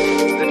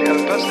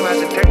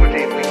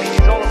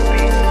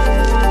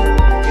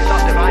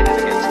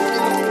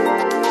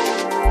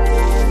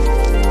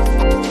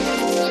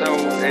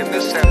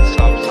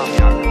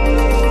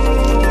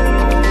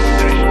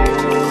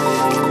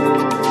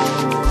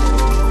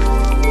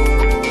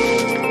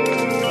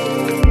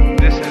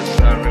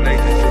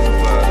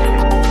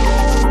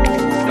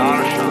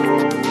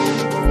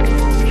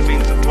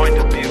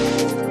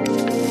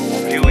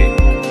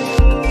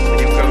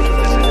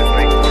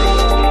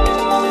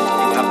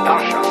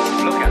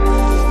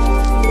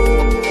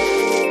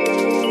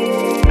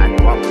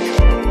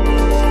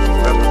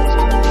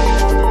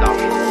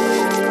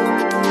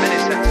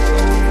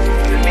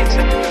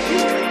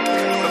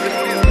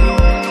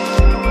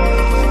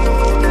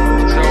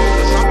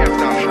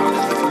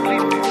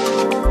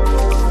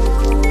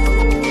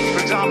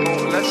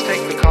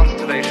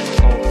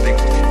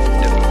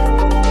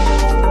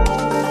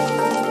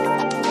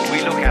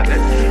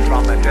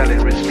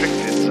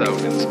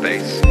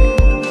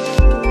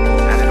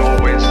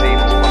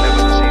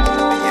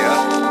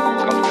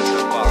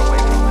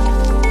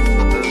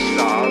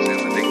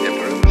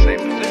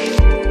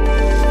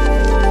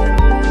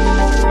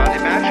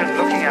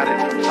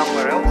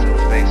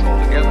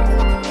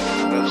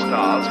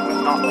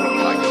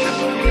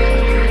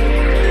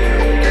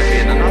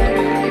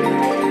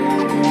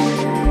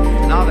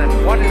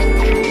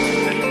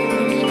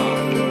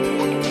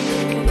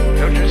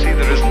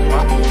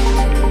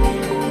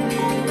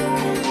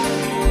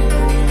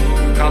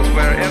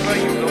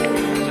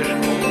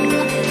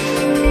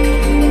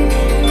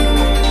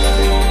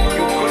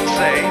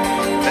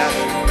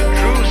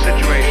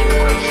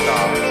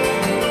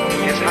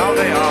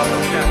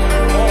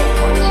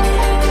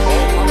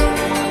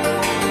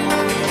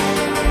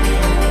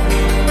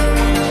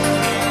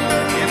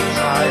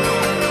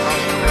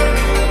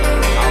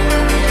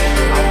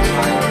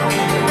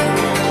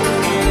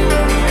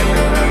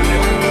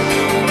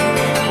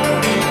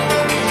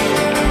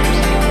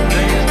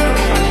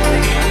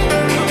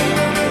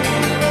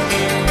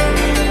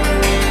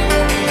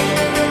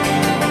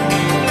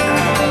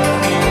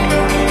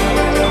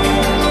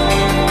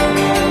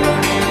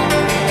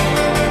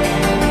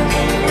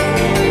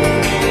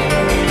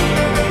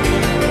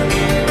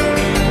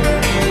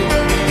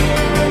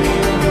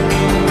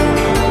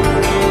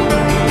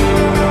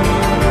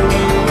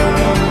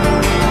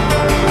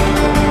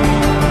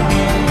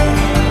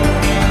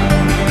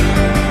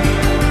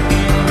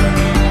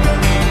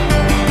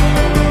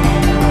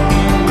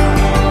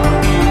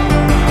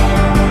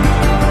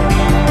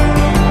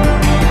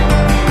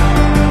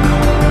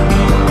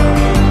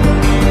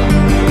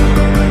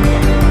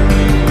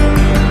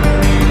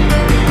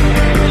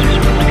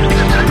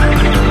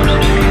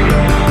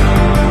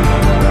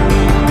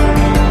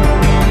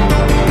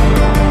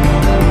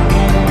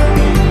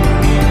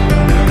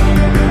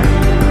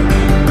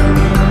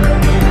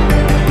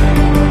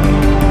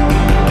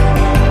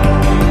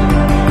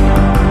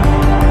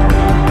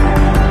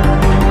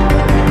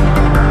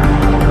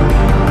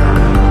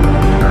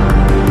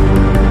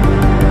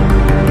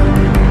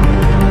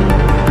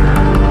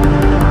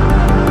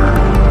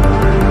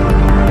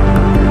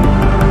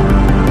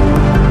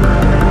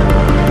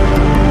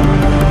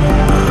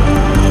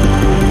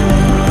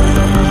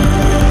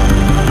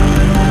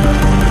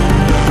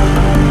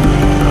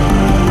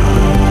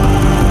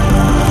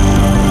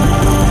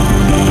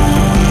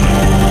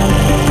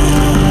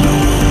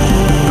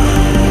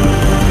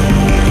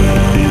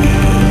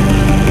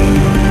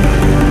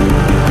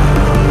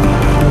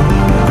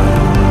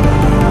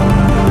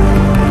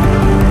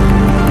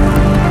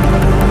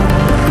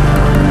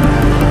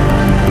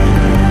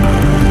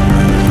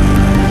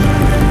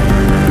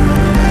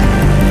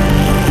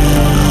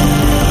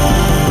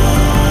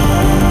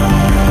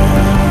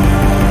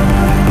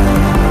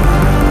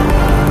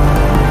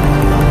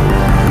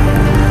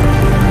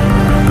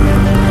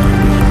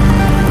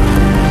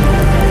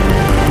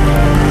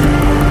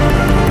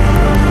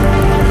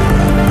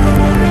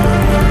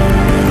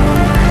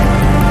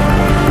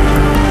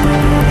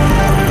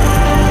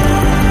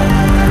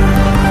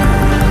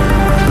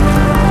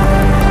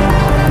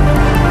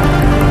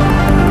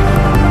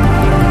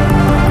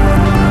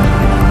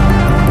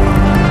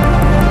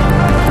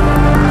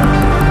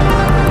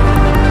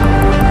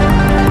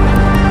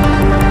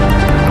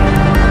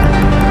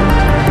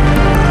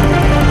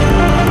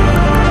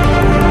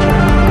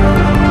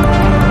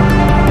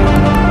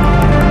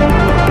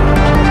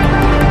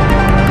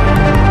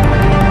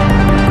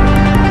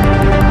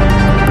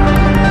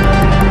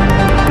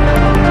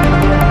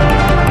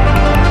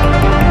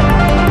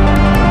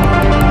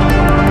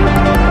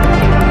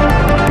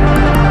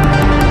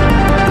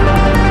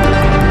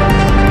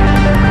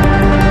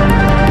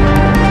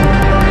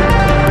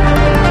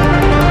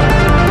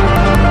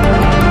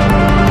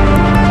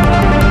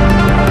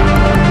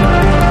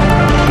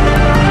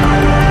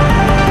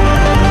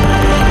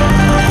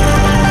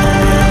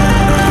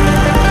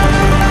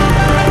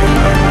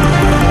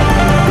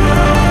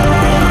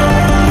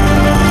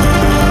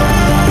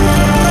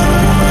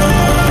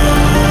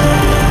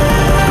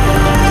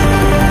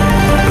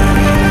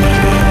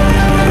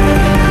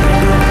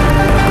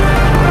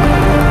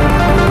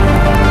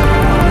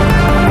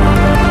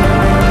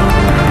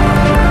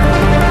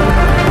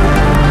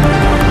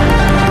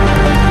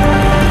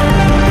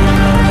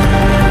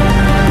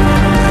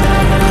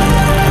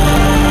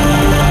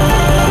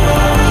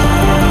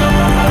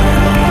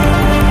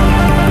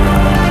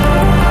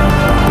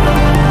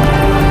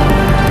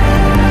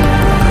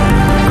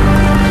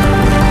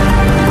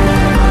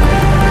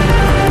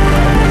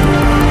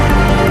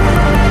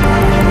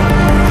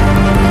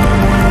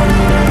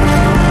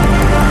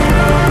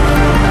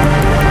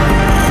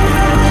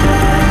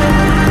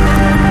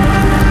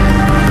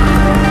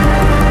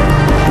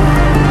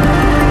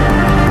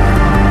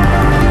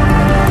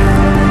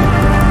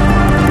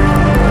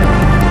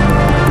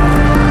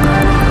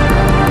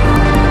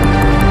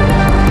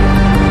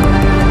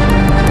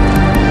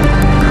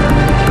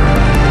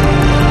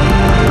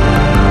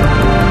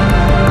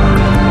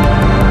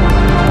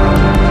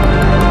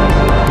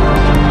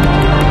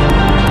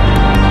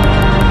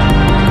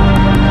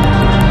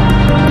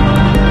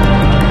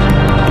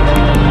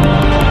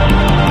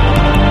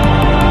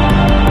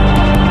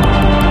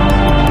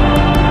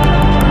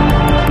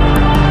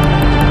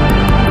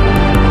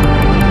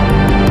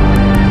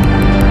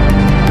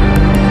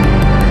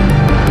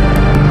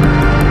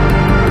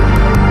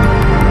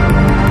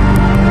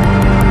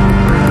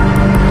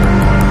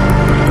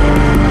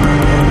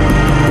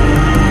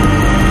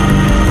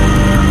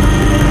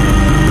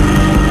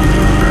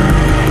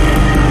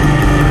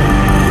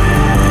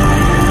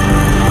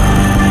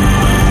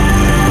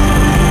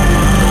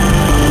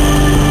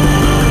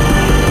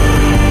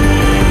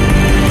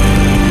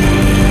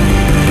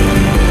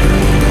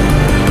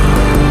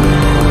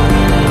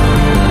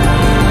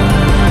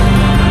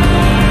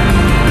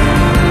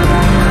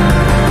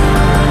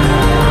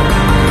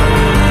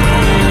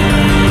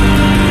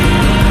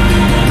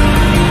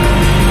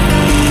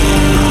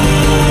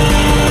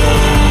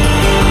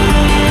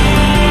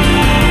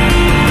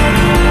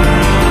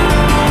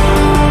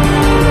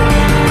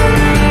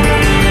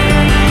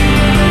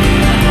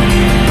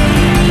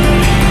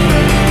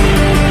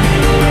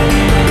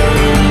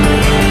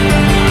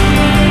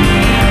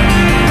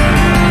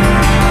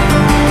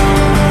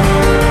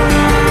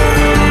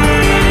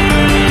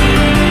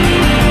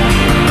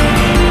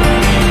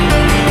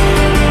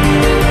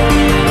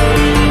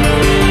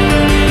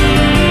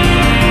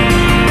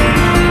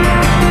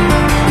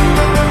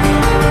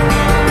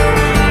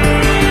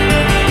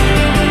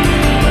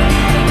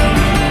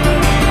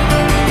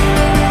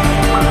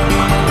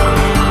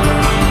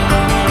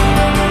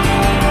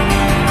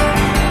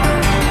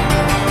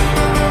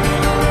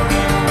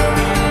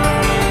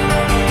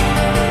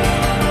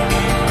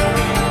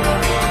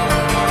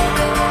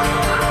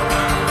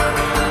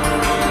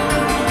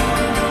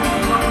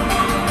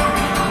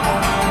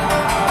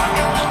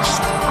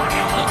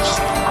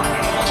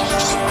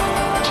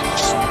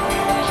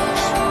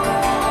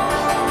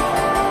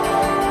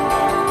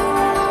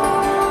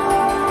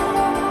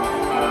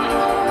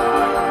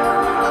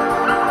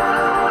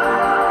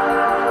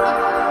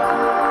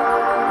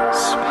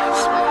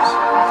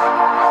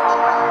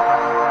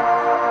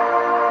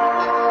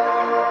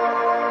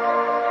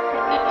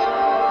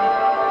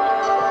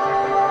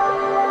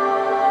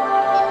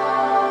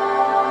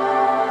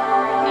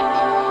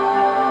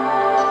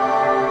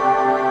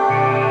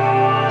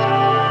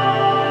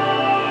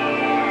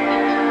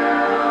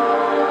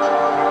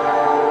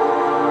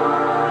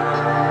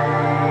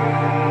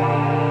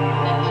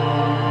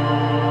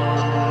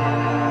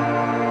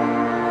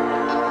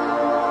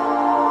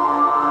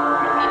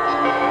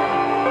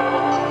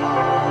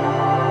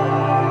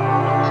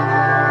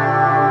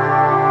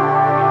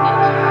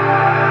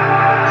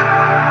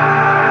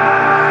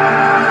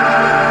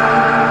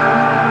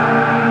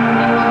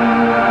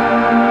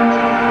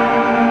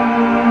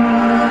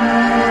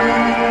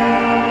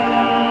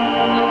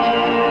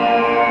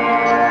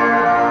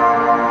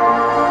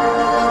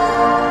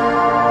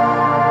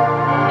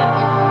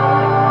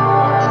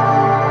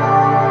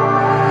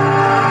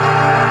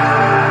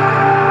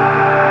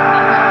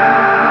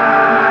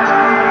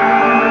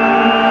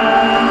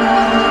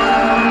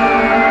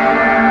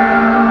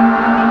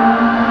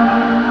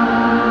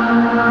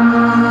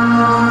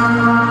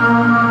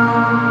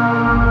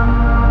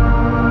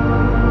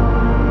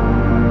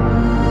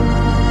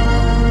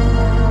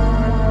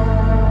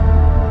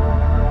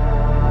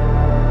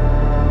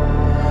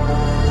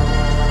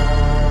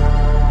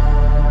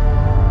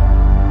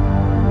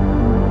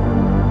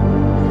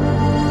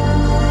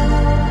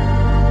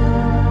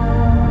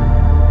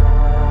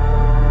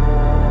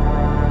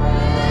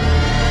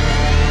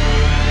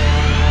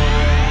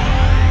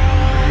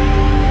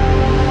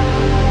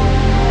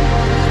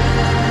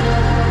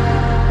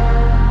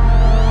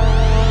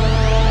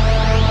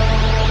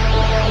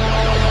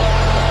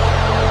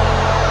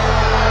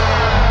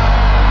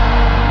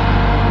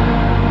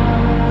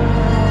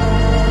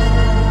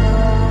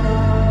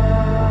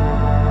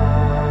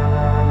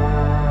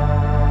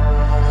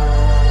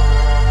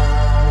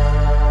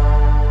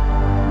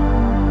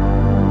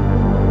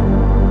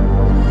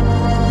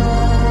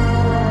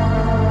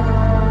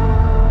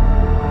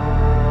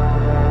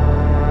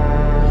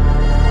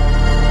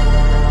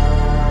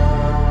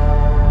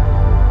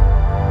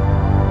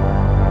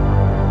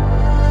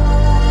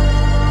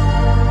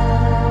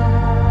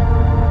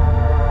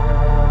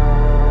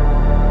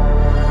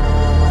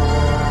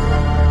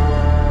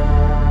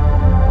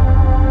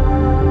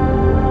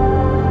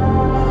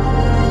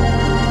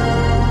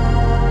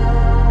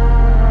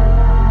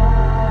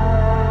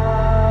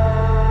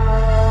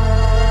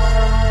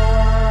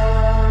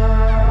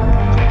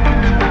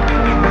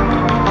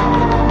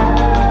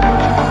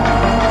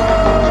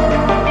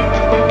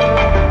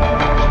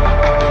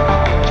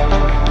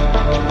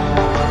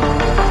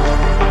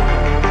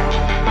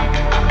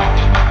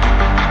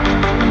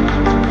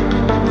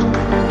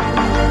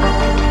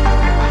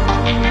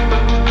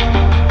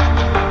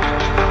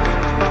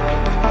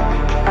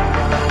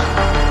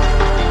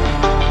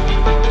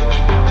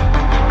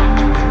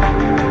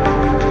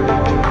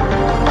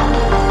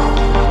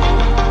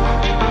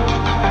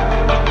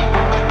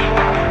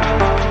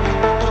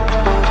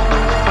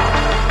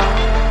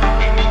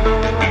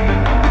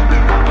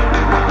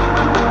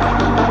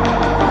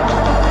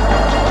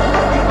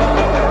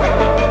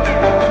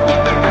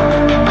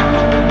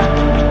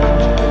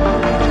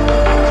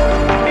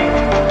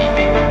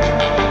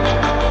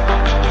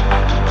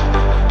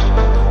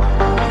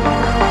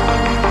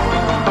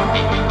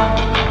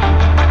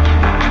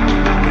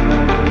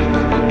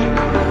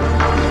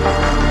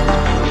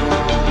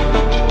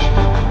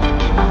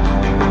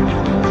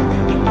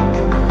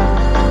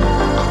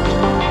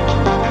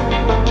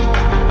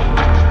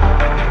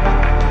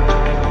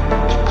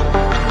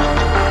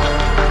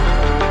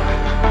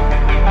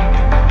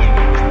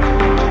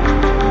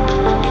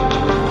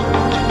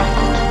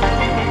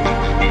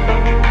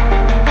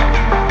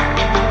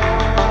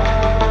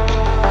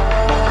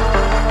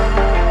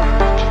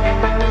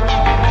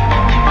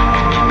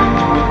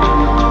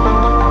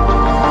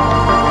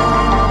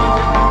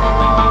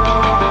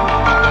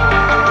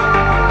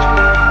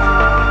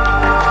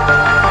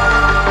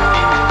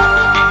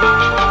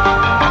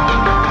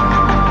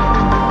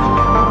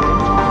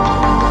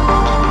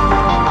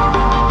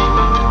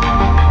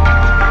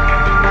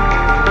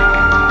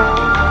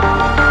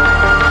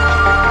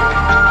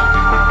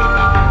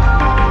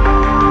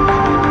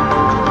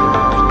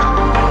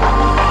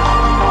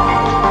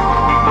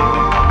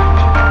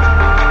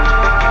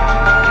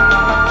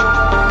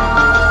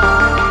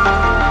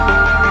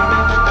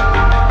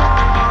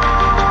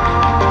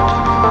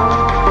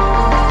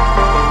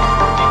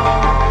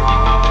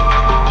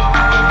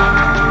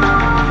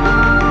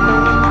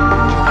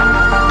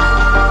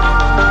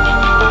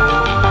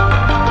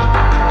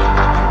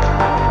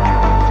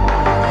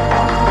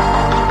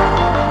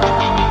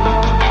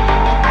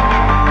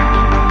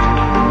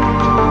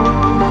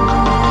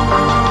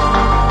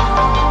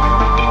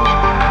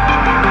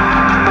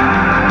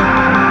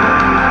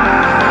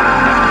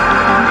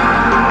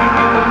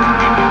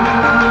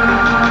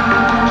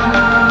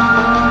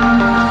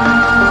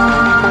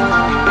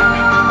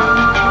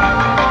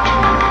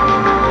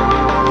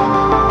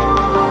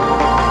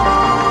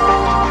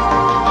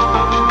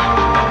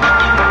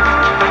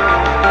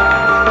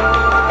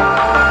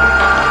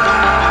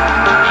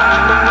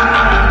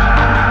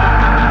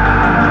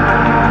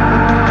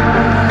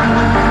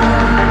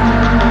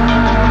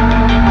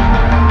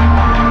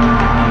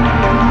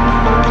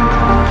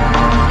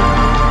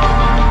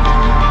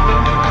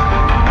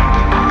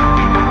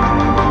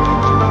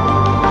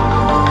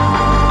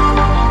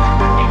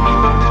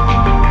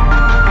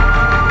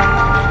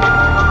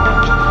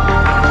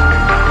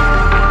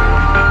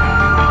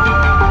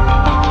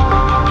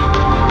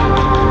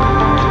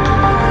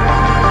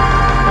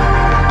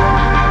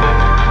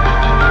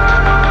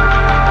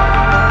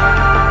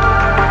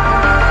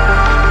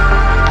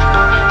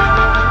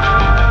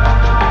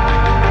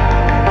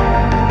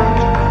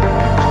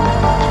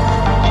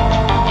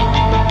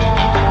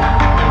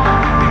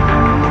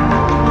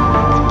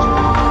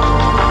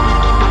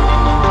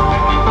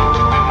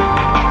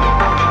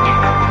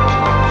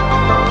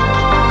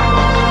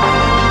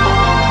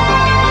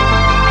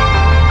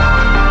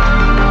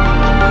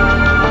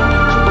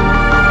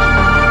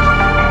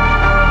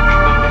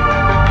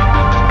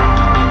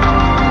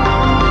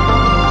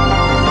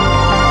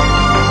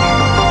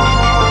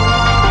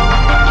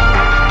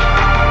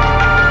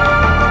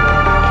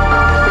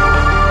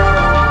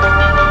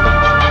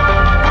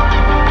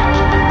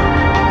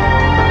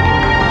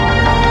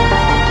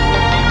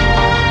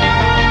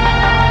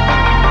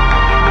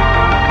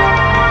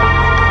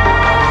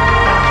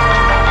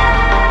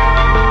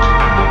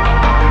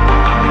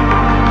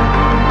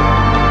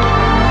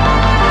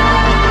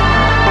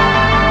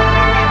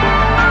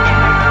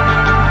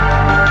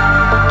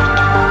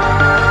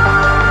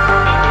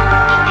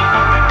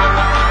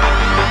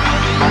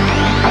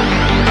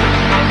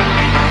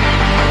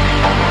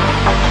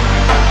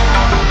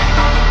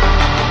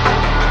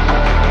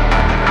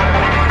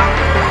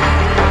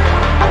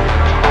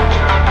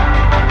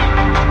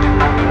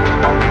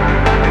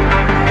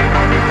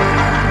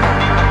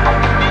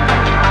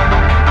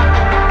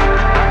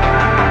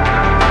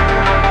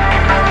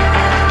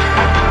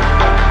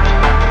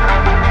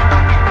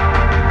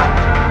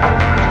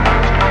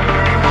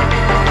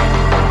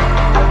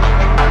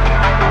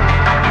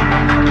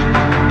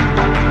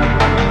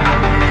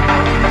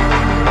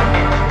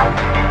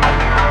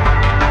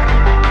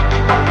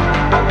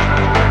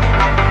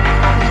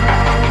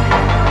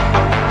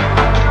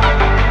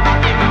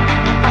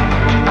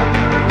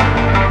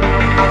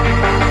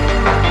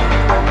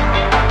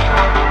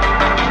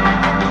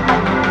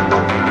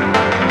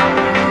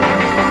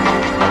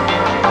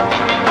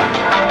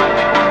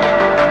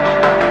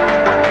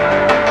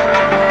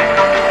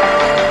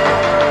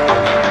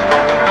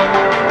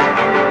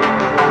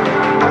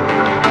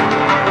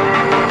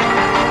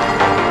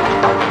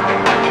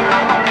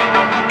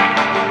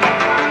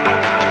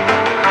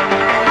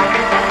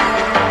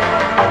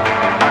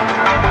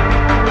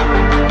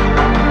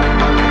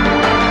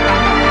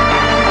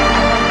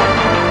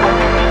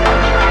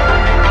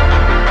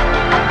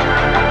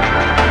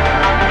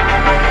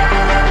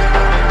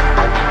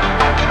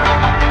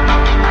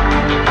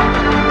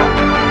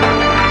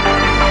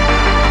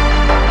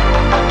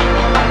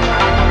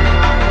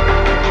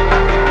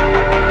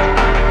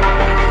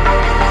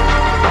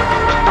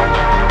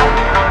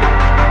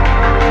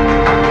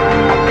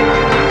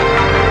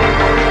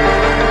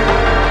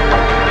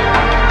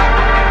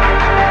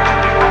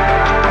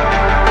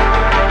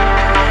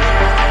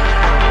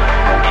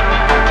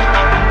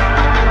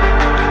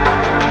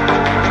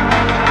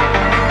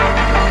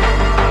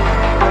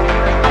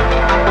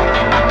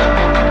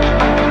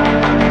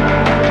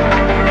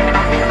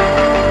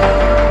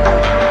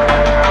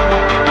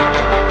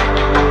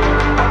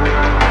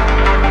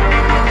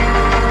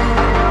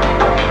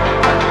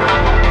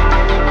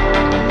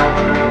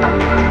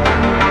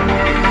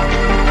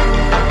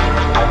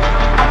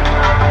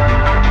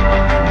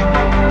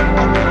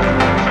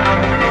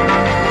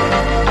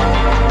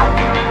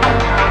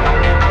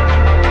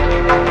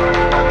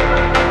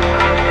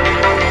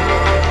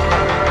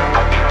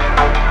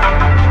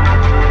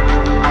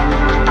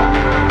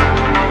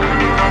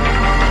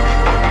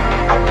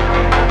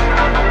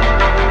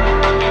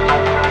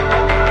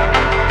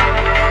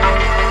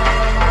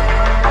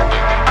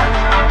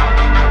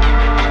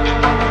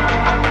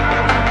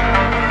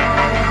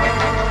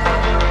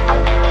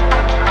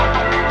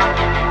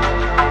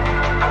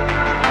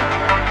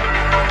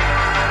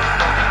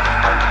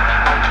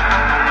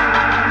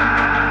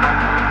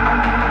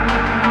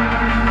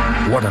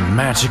 What a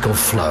magical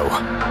flow.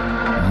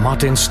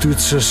 Martin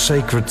Stutzer's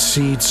Sacred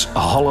Seeds,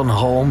 Holland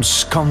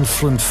Holmes,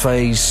 Confluent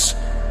Phase.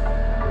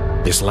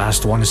 This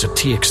last one is a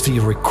TXT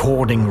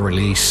recording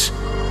release.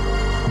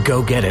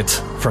 Go get it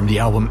from the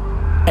album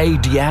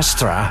Ad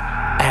Astra.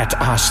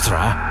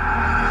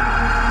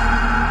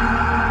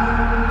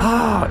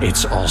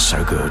 It's all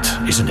so good,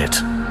 isn't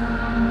it?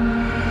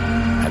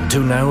 And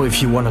do know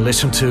if you want to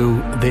listen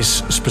to this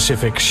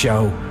specific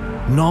show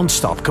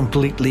non-stop,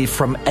 completely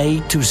from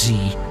A to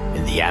Z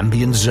in the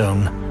ambient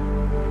zone,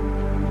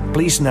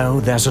 please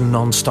know there's a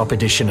non-stop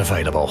edition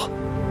available.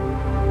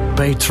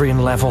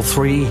 Patreon level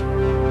 3,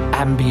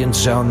 ambient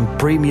zone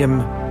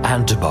premium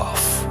and above.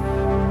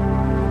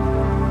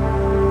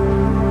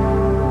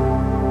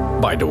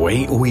 By the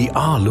way, we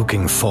are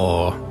looking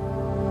for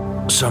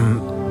some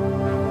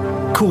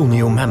cool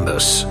new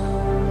members.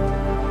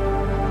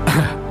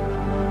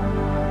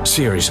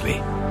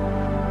 Seriously.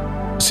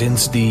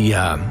 Since the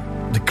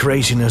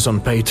craziness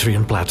on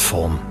Patreon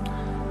platform,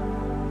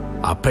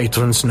 our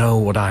patrons know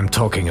what I'm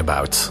talking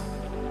about.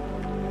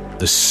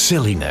 The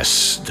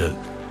silliness, the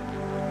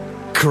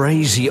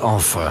crazy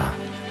offer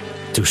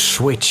to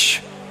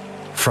switch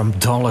from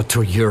dollar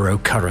to euro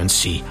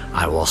currency.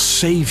 I will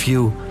save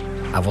you,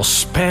 I will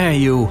spare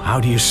you, how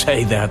do you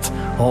say that?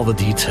 All the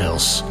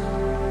details.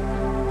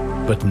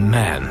 But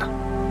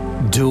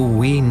man, do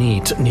we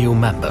need new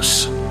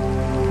members?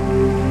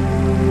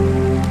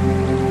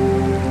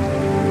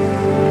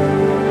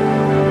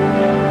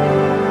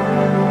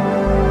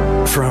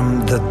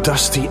 From the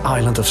dusty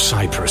island of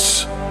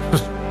Cyprus,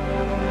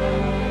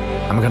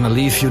 I'm gonna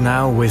leave you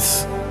now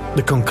with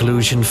the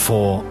conclusion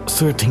for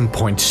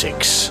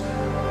 13.6.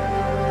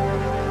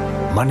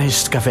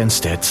 Manist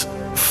Gavenstedt,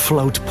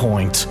 Float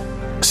Point,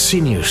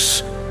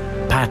 Sinus,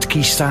 Pat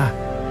Kista,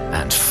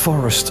 and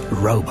Forest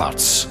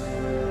Robots.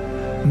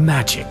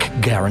 Magic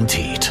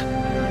guaranteed.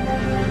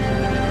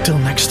 Till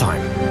next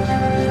time.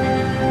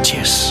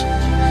 Cheers.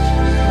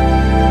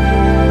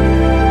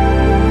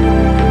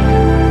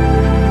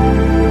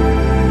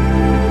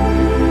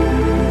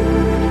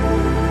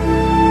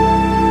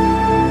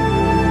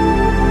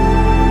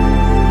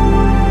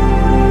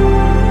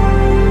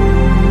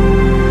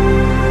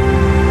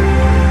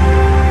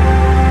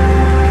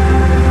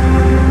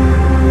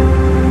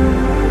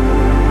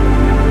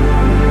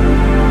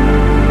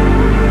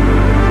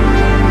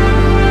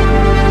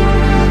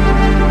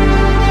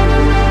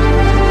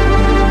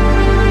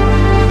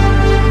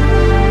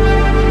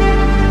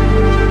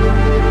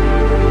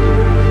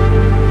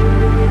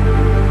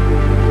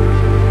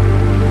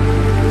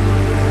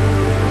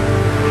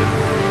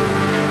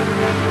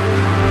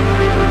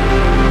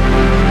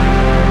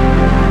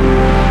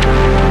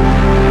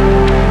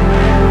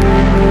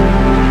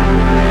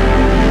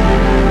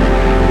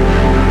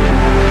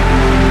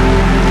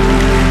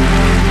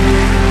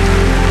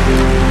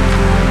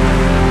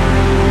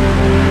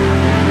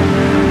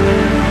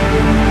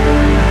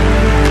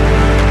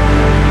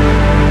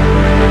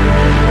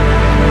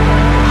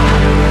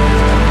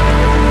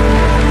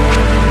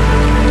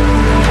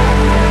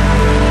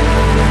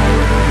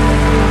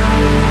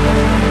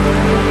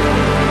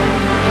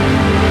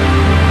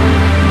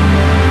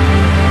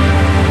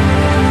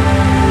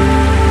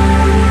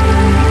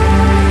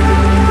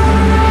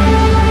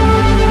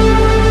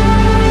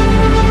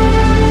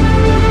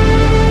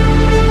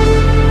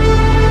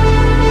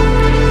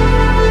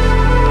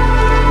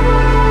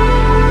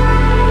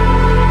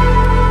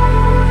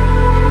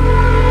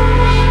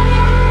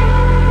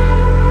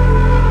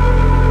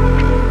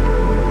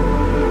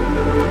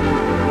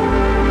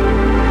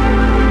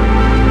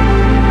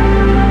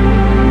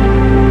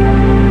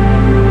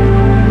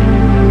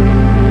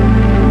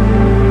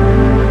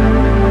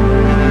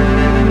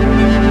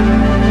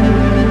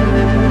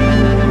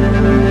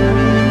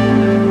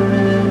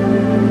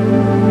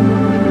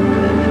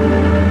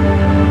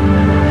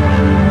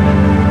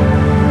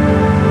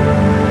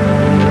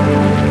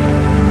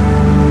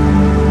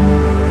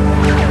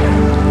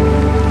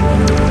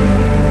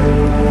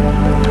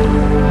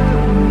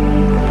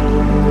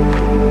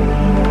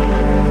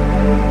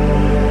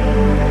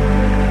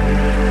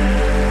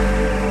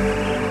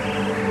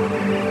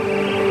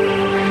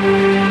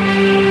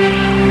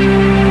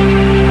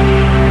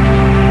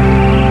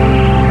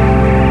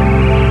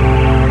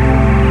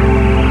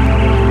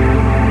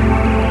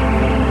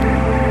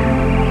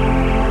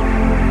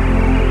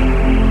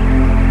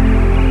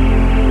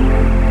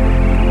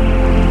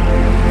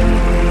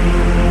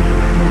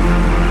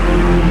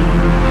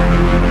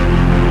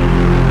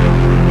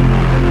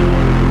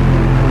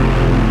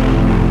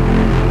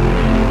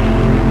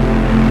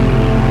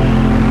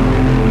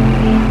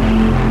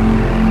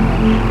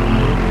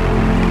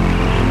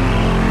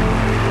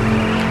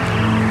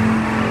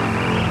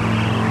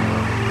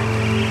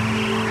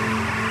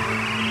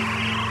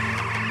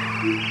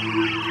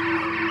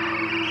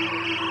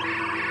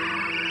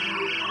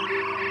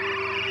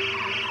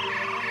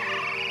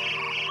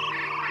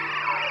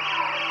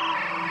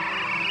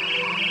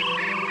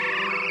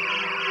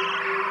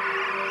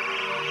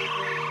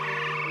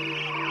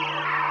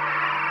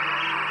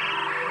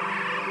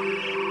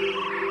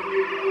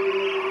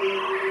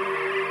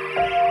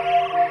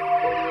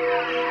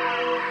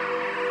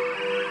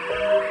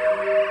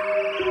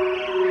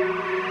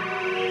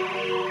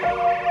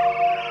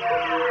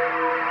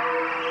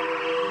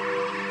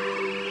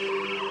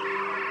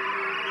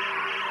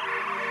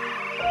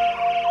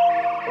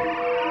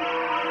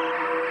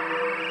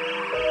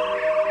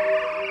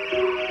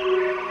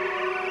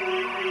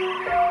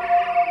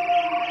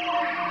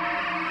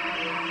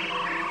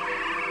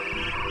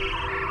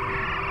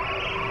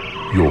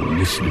 You're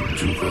listening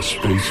to the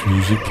Space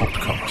Music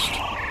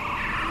Podcast.